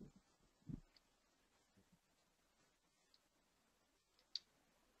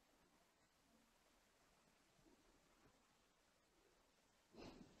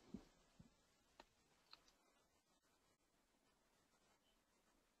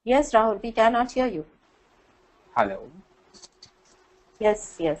 Yes, Rahul, we cannot hear you. Hello.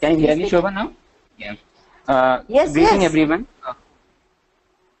 Yes, yes. Can you hear me, Shobha, now? Yeah. Yes, greeting yes. everyone.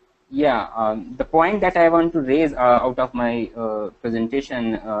 The point that I want to raise out of my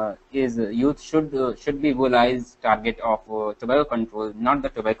presentation is youth should be mobilized target of tobacco control, not the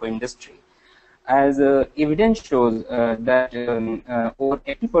tobacco industry. As evidence shows that over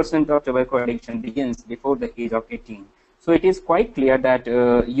 80% of tobacco addiction begins before the age of 18. So it is quite clear that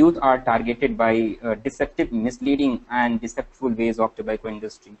youth are targeted by deceptive, misleading, and deceitful ways of tobacco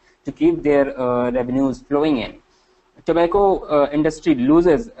industry to keep their revenues flowing in. Tobacco industry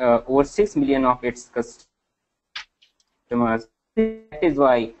loses over 6 million of its customers. That is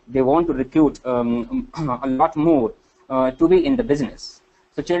why they want to recruit a lot more to be in the business.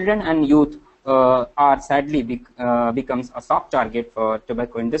 So children and youth are sadly becomes a soft target for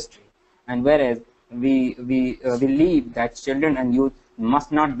tobacco industry, and whereas we believe that children and youth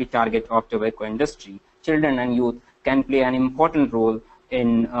must not be target of tobacco industry. Children and youth can play an important role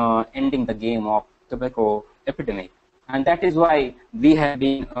in ending the game of tobacco epidemic. And that is why we have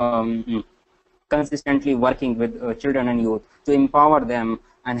been consistently working with children and youth to empower them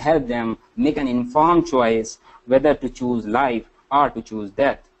and help them make an informed choice whether to choose life or to choose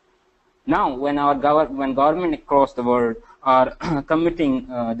death. Now, when government across the world are committing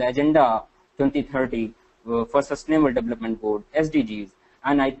the Agenda 2030 for Sustainable Development Goals, SDGs,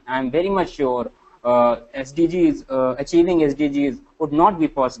 and I am very much sure SDGs, achieving SDGs would not be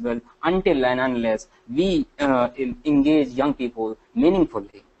possible until and unless we engage young people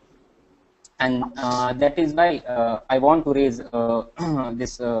meaningfully. And that is why I want to raise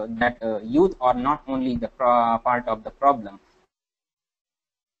this that youth are not only the part of the problem,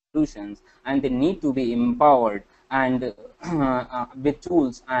 solutions, and they need to be empowered and with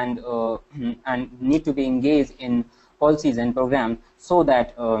tools and need to be engaged in policies and programs so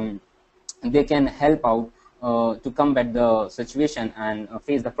that they can help out to combat the situation and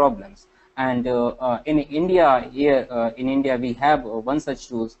face the problems. And in India, we have one such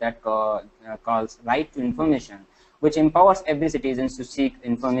tools that calls Right to Information, which empowers every citizen to seek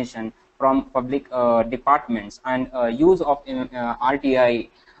information from public departments. And use of RTI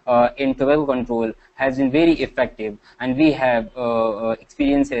in tobacco control has been very effective, and we have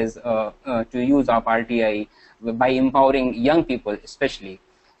experiences to use of RTI by empowering young people especially.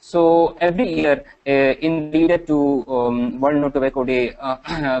 So every year in related to World No Tobacco Day,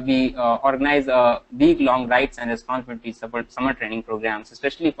 we organize a week-long rights and responsibilities summer training programs,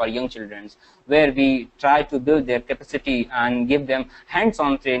 especially for young children, where we try to build their capacity and give them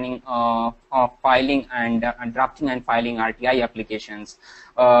hands-on training of filing and drafting and filing RTI applications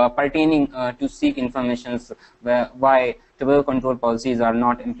pertaining to seek information why tobacco control policies are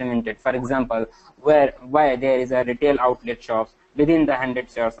not implemented. For example, why there is a retail outlet shops within the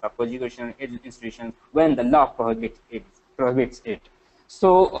 100 shares of educational institutions when the law prohibits it.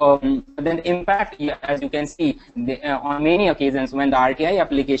 So then the impact, as you can see, on many occasions when the RTI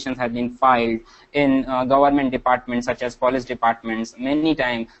applications have been filed in government departments such as police departments, many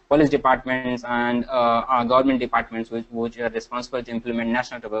times police departments and government departments which are responsible to implement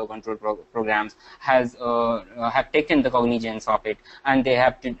national tobacco control programs have taken the cognizance of it, and they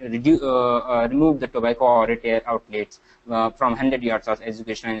have to remove the tobacco or retail outlets from 100 yards of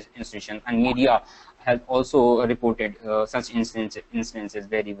educational institutions, and media has also reported such instances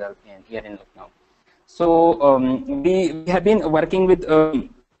very well here in Lucknow. So we have been working with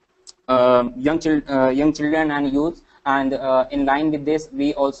young children and youth, and in line with this,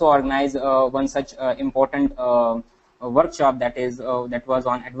 we also organize one such important workshop that was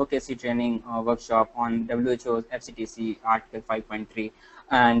on advocacy training workshop on WHO's FCTC Article 5.3,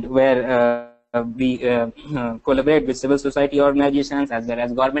 and where we collaborate with civil society organizations as well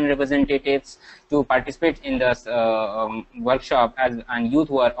as government representatives to participate in this workshop, and youth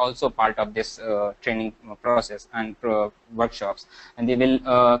who are also part of this training process and workshops. And they will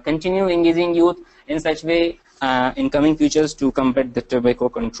continue engaging youth in such way in coming futures to combat the tobacco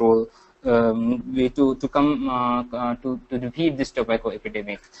control, to defeat this tobacco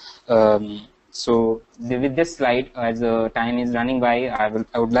epidemic. So with this slide, as time is running by, I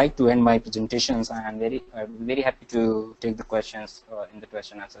would like to end my presentations. I'm very happy to take the questions in the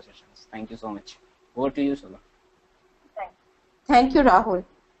question and answer sessions. Thank you so much. Over to you, Sola. Thank you, Rahul.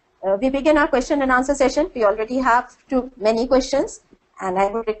 We begin our question and answer session. We already have too many questions, and I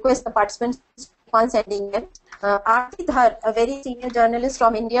would request the participants to keep on sending them. Aarti Dhar, a very senior journalist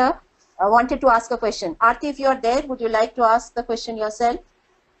from India, wanted to ask a question. Aarti, if you are there, would you like to ask the question yourself?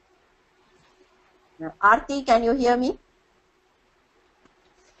 Aarti, can you hear me?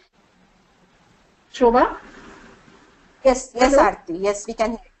 Shobha? Yes, Hello? Aarti. Yes, we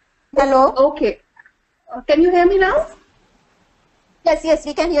can hear you. Hello? Okay. Can you hear me now? Yes,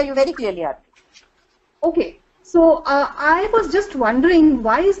 we can hear you very clearly, Aarti. Okay. So I was just wondering,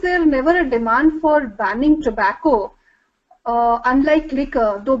 why is there never a demand for banning tobacco, unlike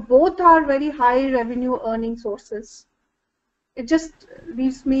liquor, though both are very high revenue earning sources? It just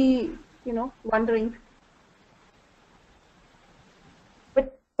leaves me, wondering.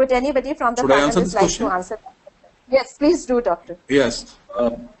 Would anybody from the panelists like to answer that? Yes, please do, Doctor. Yes.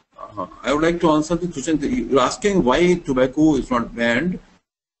 I would like to answer the question. You're asking why tobacco is not banned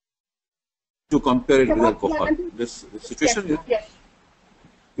to compare it with alcohol. This situation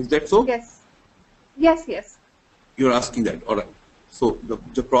is that so? Yes. You're asking that. All right. So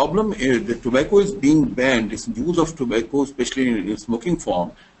the problem is that tobacco is being banned. It's use of tobacco, especially in smoking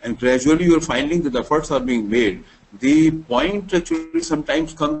form, and gradually you're finding that the efforts are being made. The point actually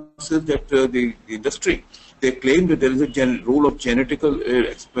sometimes comes is that the industry, they claim that there is a role of genetical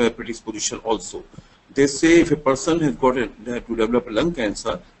predisposition also. they say if a person has got to develop lung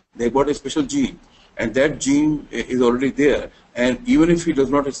cancer, they got a special gene, and that gene is already there. And even if he does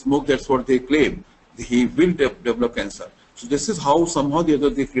not smoke, that's what they claim, he will develop cancer. So this is how somehow or the other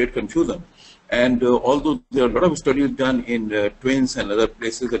they create confusion. And although there are a lot of studies done in twins and other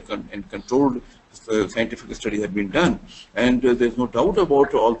places and controlled scientific studies have been done, and there's no doubt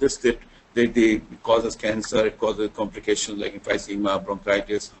about all this that it causes cancer, it causes complications like emphysema,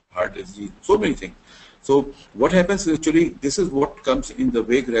 bronchitis, heart disease, so many things. So what happens is actually this is what comes in the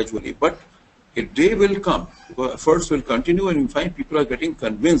way gradually, but a day will come, efforts will continue, and you find people are getting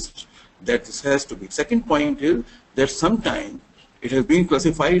convinced that this has to be. Second point is that sometimes it has been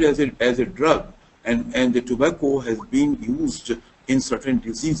classified as a drug, and the tobacco has been used in certain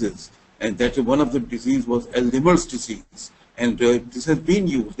diseases, and that one of the disease was Alzheimer's disease, and this has been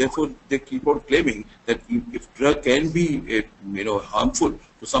used. Therefore, they keep on claiming that if drug can be harmful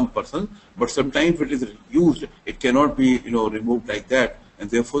to some person, but sometimes if it is used, it cannot be removed like that, and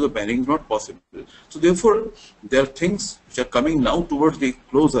therefore the banning is not possible. So therefore, there are things which are coming now towards the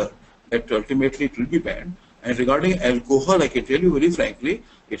closer that ultimately it will be banned. And regarding alcohol, I can tell you very frankly,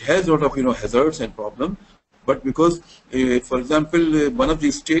 it has a lot of hazards and problems. But because, for example, one of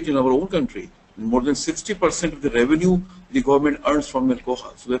the states in our own country, more than 60% of the revenue the government earns from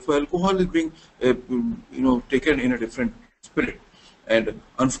alcohol. So therefore, alcohol is being taken in a different spirit. And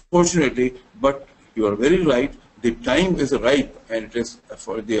unfortunately, but you are very right, the time is ripe, and it is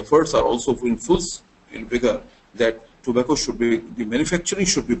for the efforts are also in full vigor that tobacco should be, the manufacturing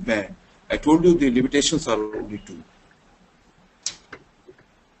should be banned. I told you the limitations are only two.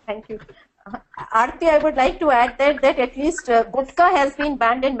 Thank you. Aarti, I would like to add that at least gutka has been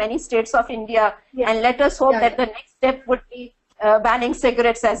banned in many states of India, and let us hope that the next step would be banning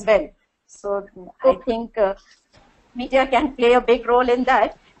cigarettes as well. So I think media can play a big role in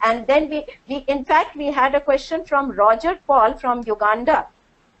that. And then in fact, we had a question from Roger Paul from Uganda,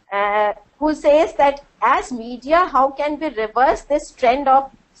 who says that as media, how can we reverse this trend of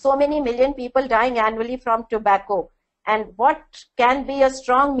so many million people dying annually from tobacco? And what can be a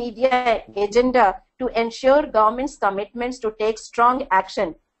strong media agenda to ensure government's commitments to take strong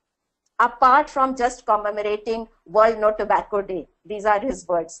action, apart from just commemorating World No Tobacco Day? These are his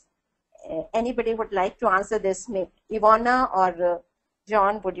words. Anybody would like to answer this? Ivana or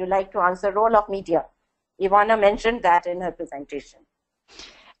John, would you like to answer role of media? Ivana mentioned that in her presentation.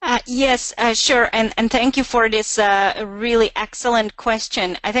 Yes, sure, and thank you for this really excellent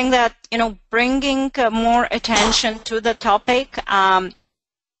question. I think that bringing more attention to the topic,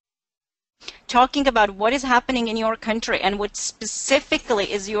 talking about what is happening in your country and what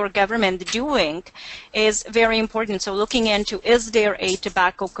specifically is your government doing is very important. So looking into, is there a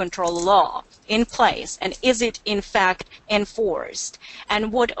tobacco control law in place, and is it in fact enforced,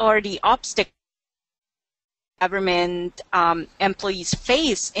 and what are the obstacles government employees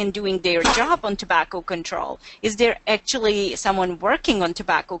face in doing their job on tobacco control? Is there actually someone working on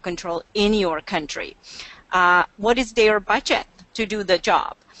tobacco control in your country? What is their budget to do the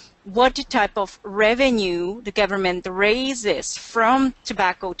job? What type of revenue the government raises from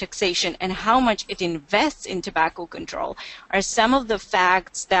tobacco taxation and how much it invests in tobacco control are some of the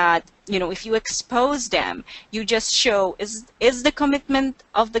facts that, if you expose them, you just show, is the commitment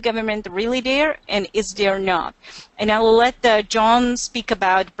of the government really there, and is there not? And I will let John speak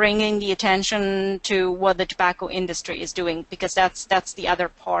about bringing the attention to what the tobacco industry is doing, because that's the other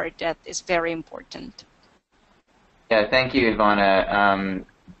part that is very important. Yeah, thank you, Ivana.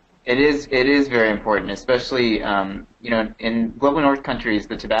 It is very important, especially in global north countries.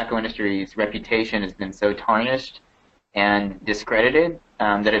 The tobacco industry's reputation has been so tarnished and discredited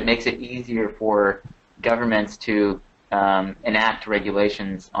that it makes it easier for governments to enact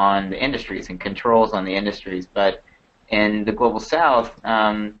regulations on the industries and controls on the industries. But in the global south,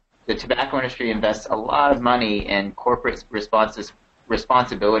 the tobacco industry invests a lot of money in corporate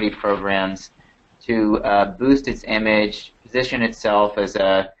responsibility programs to boost its image, position itself as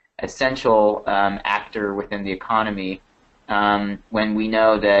a essential actor within the economy, when we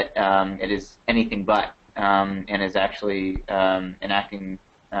know that it is anything but, and is actually enacting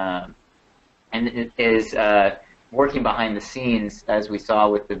and it is working behind the scenes, as we saw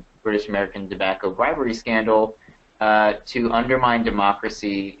with the British American tobacco bribery scandal, to undermine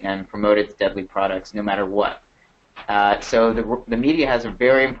democracy and promote its deadly products, no matter what. So the media has a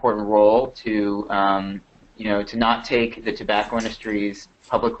very important role to to not take the tobacco industry's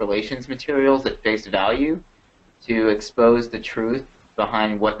public relations materials at face value, to expose the truth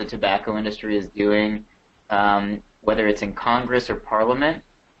behind what the tobacco industry is doing, whether it's in Congress or Parliament,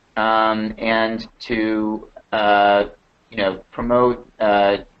 and to promote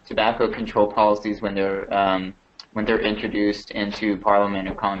tobacco control policies when they're introduced into Parliament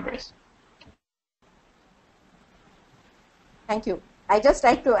or Congress. Thank you. I just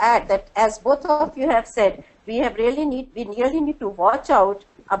like to add that, as both of you have said, we really need to watch out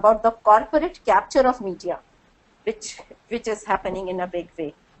about the corporate capture of media, which is happening in a big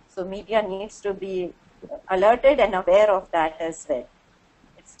way. So media needs to be alerted and aware of that as well.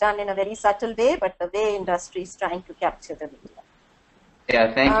 It's done in a very subtle way, but the way industry is trying to capture the media.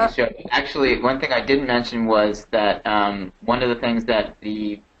 Yeah, thank you, Shobha. Actually, one thing I didn't mention was that one of the things that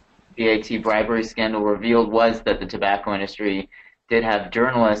the VAT bribery scandal revealed was that the tobacco industry did have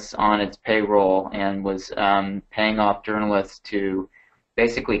journalists on its payroll and was paying off journalists to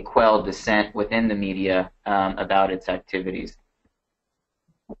basically quell dissent within the media about its activities.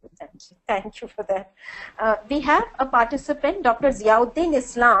 Thank you for that. We have a participant, Dr. Ziauddin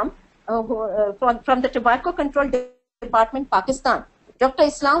Islam, from the Tobacco Control Department, Pakistan. Dr.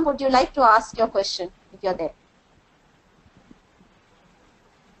 Islam, would you like to ask your question if you're there?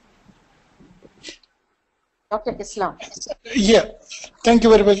 Dr. Islam. Yeah, thank you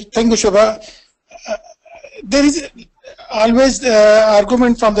very much. Thank you, Shobha. There is always the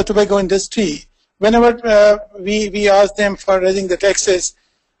argument from the tobacco industry. Whenever we ask them for raising the taxes,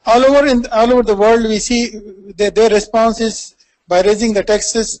 all over the world, we see their response is by raising the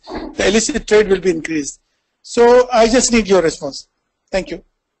taxes, the illicit trade will be increased. So I just need your response. Thank you.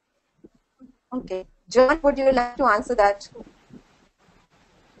 Okay, John, would you like to answer that?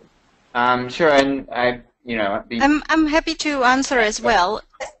 Sure, and I'm happy to answer as well.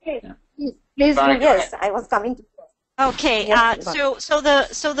 Please, please do. Yes, I was coming to. Okay, so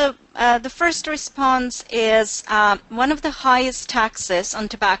the first response is one of the highest taxes on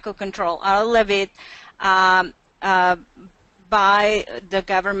tobacco control are levied by the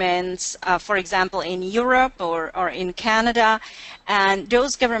governments, for example, in Europe or in Canada, and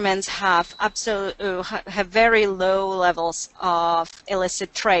those governments have very low levels of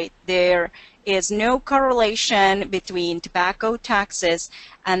illicit trade. There is no correlation between tobacco taxes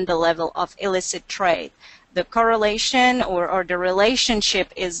and the level of illicit trade. The correlation or the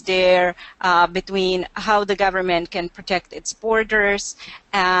relationship is there between how the government can protect its borders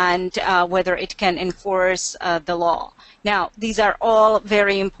and whether it can enforce the law. Now, these are all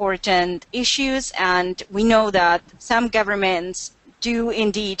very important issues, and we know that some governments do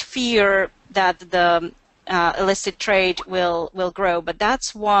indeed fear that the illicit trade will grow, but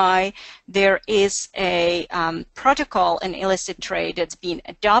that's why there is a protocol on illicit trade that's been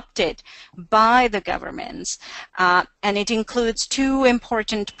adopted by the governments, and it includes two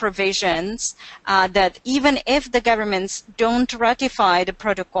important provisions that even if the governments don't ratify the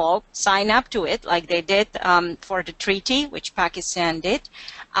protocol, sign up to it like they did for the treaty, which Pakistan did,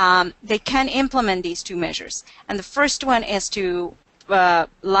 they can implement these two measures. And the first one is to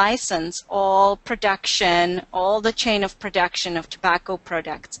license all production, all the chain of production of tobacco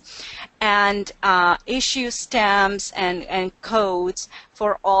products, and issue stamps and codes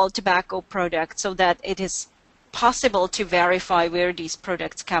for all tobacco products so that it is possible to verify where these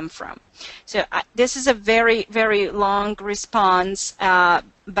products come from. So this is a very, very long response,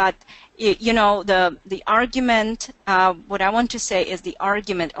 but you know, the argument, what I want to say is the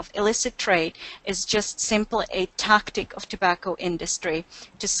argument of illicit trade is just simply a tactic of tobacco industry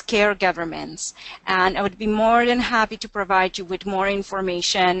to scare governments. And I would be more than happy to provide you with more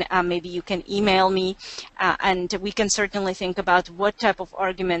information. Maybe you can email me, and we can certainly think about what type of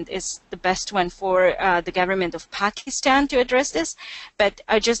argument is the best one for the government of Pakistan to address this. But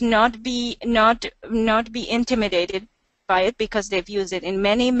I just not be intimidated by it, because they've used it in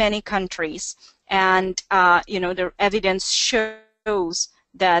many, many countries, and you know, the evidence shows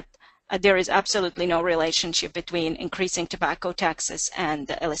that there is absolutely no relationship between increasing tobacco taxes and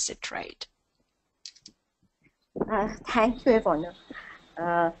the illicit trade. Thank you, Ivona.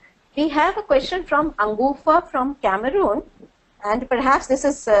 We have a question from Angufa from Cameroon, and perhaps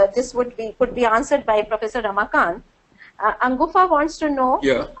this could be answered by Professor Ramakant. Angufa wants to know: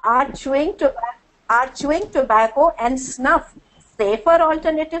 Are chewing tobacco and snuff safer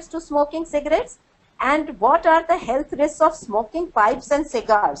alternatives to smoking cigarettes? And what are the health risks of smoking pipes and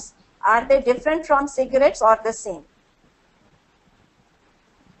cigars? Are they different from cigarettes or the same?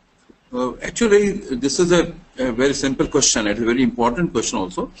 Actually, this is a very simple question. It's a very important question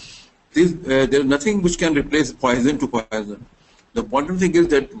also. There is nothing which can replace poison to poison. The important thing is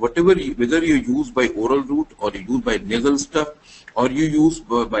that whether you use by oral route or you use by nasal stuff, or you use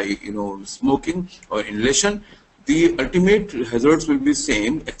by smoking or inhalation, the ultimate hazards will be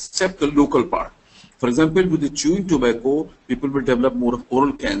same except the local part. For example, with the chewing tobacco, people will develop more of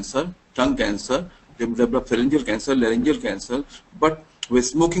oral cancer, tongue cancer, they will develop pharyngeal cancer, laryngeal cancer, but with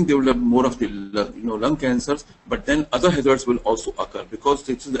smoking they will have more of the lung cancers, but then other hazards will also occur because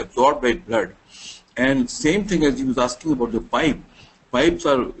this is absorbed by blood. And same thing as he was asking about the pipe. Pipes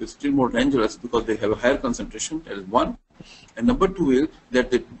are still more dangerous because they have a higher concentration, that is one. And number two is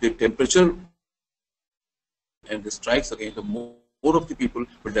that the temperature and the strikes again, the more of the people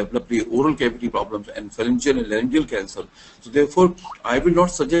will develop the oral cavity problems and pharyngeal and laryngeal cancer. So therefore, I will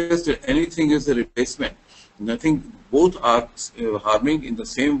not suggest that anything is a replacement. And I think both are harming in the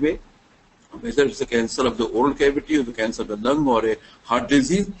same way, whether it's a cancer of the oral cavity or the cancer of the lung or a heart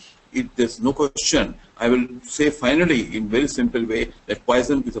disease. There's no question. I will say finally in very simple way that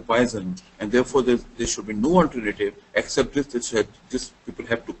poison is a poison, and therefore there should be no alternative except this people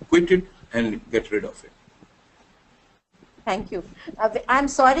have to quit it and get rid of it. Thank you. I'm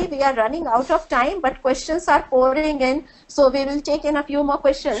sorry we are running out of time, but questions are pouring in, so we will take in a few more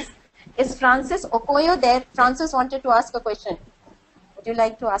questions. Is Francis Okoyo there? Francis wanted to ask a question. Would you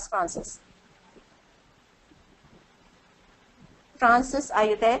like to ask Francis? Francis, are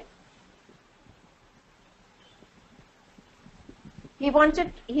you there? He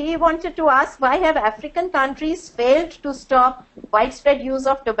wanted to ask, why have African countries failed to stop widespread use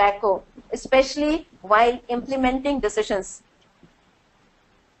of tobacco, especially while implementing decisions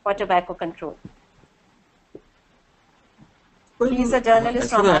for tobacco control? Well, he's a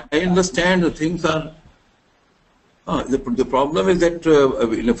journalist from... I understand the things are... the problem is that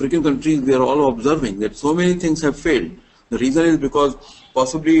in African countries, we are all observing that so many things have failed. The reason is because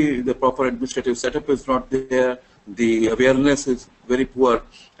possibly the proper administrative setup is not there, the awareness is very poor,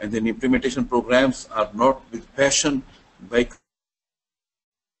 and then implementation programs are not with passion by,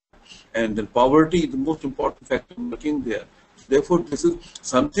 and then poverty is the most important factor working there. Therefore, this is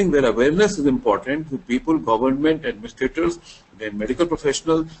something where awareness is important with people, government, administrators, then medical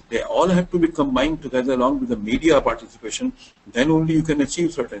professionals. They all have to be combined together along with the media participation. Then only you can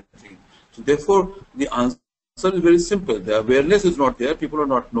achieve certain things. So therefore, the answer is very simple. The awareness is not there. People are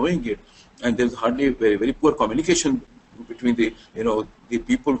not knowing it. And there's hardly very poor communication between the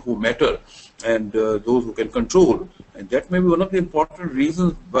people who matter and those who can control, and that may be one of the important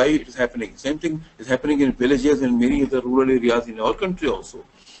reasons why it is happening. Same thing is happening in villages and many other rural areas in our country also.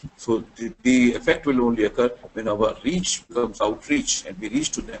 So the effect will only occur when our reach becomes outreach and we reach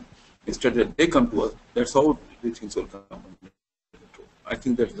to them instead that they come to us. That's how these things will come. I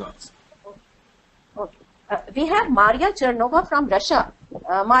think that's the answer. Okay. We have Maria Chernova from Russia.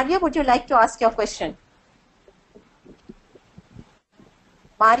 Maria, would you like to ask your question?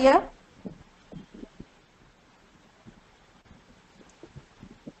 Maria?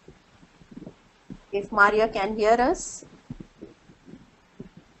 If Maria can hear us.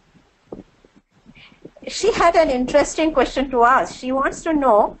 She had an interesting question to ask. She wants to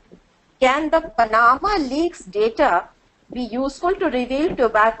know, can the Panama leaks data be useful to reveal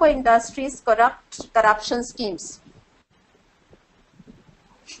tobacco industry's corruption schemes?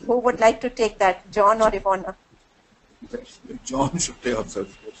 Who would like to take that, John or Ivona? John should take answer.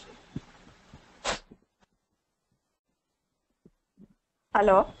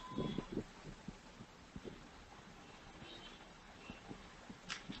 Hello?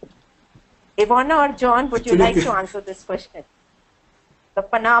 Ivona or John, would you like to answer this question? The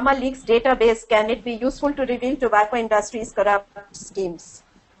Panama Leaks database, can it be useful to reveal tobacco industry's corrupt schemes?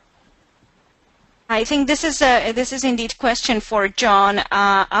 I think this is indeed a question for John.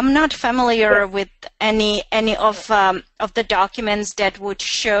 I'm not familiar with any of the documents that would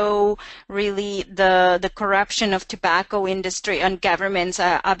show really the corruption of tobacco industry and governments.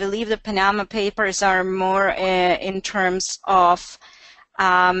 I believe the Panama Papers are more in terms of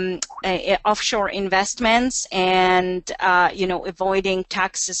offshore investments and avoiding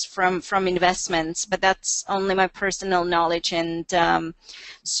taxes from investments, but that's only my personal knowledge, and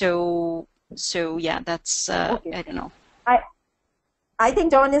so yeah, that's okay. I don't know. I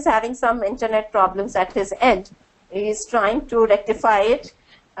think John is having some internet problems at his end. He's trying to rectify it.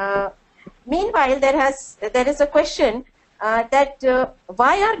 Meanwhile, there is a question that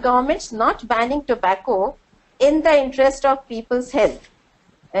why are governments not banning tobacco in the interest of people's health?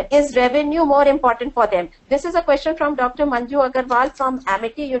 Is revenue more important for them? This is a question from Dr. Manju Agarwal from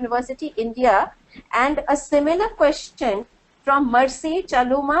Amity University, India, and a similar question from Mercy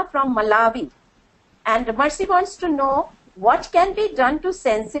Chaluma from Malawi. And Mercy wants to know what can be done to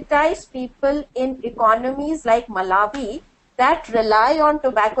sensitize people in economies like Malawi that rely on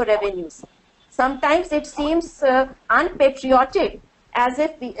tobacco revenues. Sometimes it seems unpatriotic, as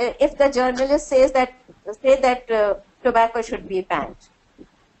if the journalist say that tobacco should be banned.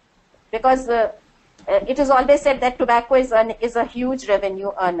 Because it is always said that tobacco is a huge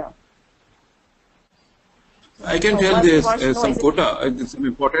revenue earner. I can tell there's some quota, some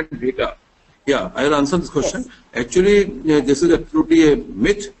important data. Yeah, I'll answer this question. Yes. Actually, this is absolutely a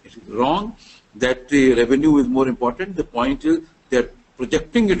myth. It is wrong that the revenue is more important. The point is they're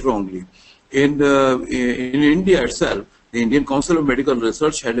projecting it wrongly. In India itself, the Indian Council of Medical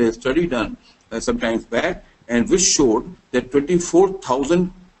Research had a study done some times back, and which showed that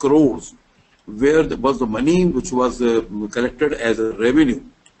 24,000 crores was the money which was collected as a revenue,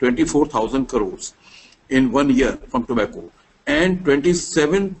 24,000 crores in 1 year from tobacco, and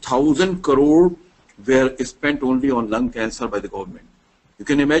 27,000 crore were spent only on lung cancer by the government. You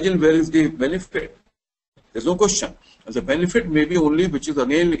can imagine where is the benefit. There's no question. And the benefit may be only, which is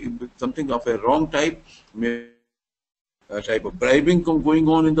again something of a wrong type, a type of bribing going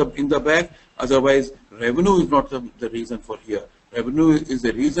on in the back. Otherwise, revenue is not the reason for here. Revenue is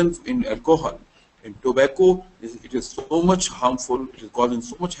the reason in alcohol. In tobacco, it is so much harmful, it is causing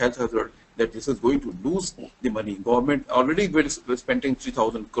so much health hazard that this is going to lose the money. Government already was spending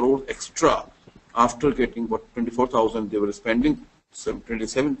 3,000 crores extra after getting what 24,000 they were spending.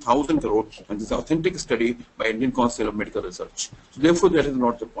 27,000 crores, and this is authentic study by Indian Council of Medical Research. So therefore, that is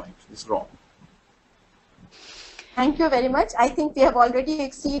not the point. It's wrong. Thank you very much. I think we have already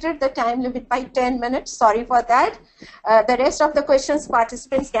exceeded the time limit by 10 minutes. Sorry for that. The rest of the questions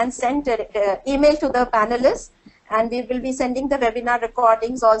participants can send email to the panelists, and we will be sending the webinar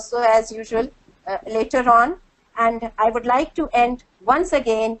recordings also as usual later on. And I would like to end once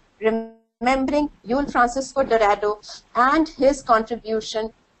again remembering Yul Francisco Dorado and his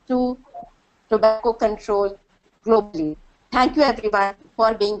contribution to tobacco control globally. Thank you everyone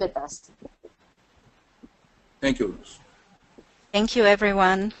for being with us. Thank you. Thank you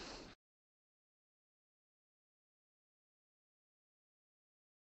everyone.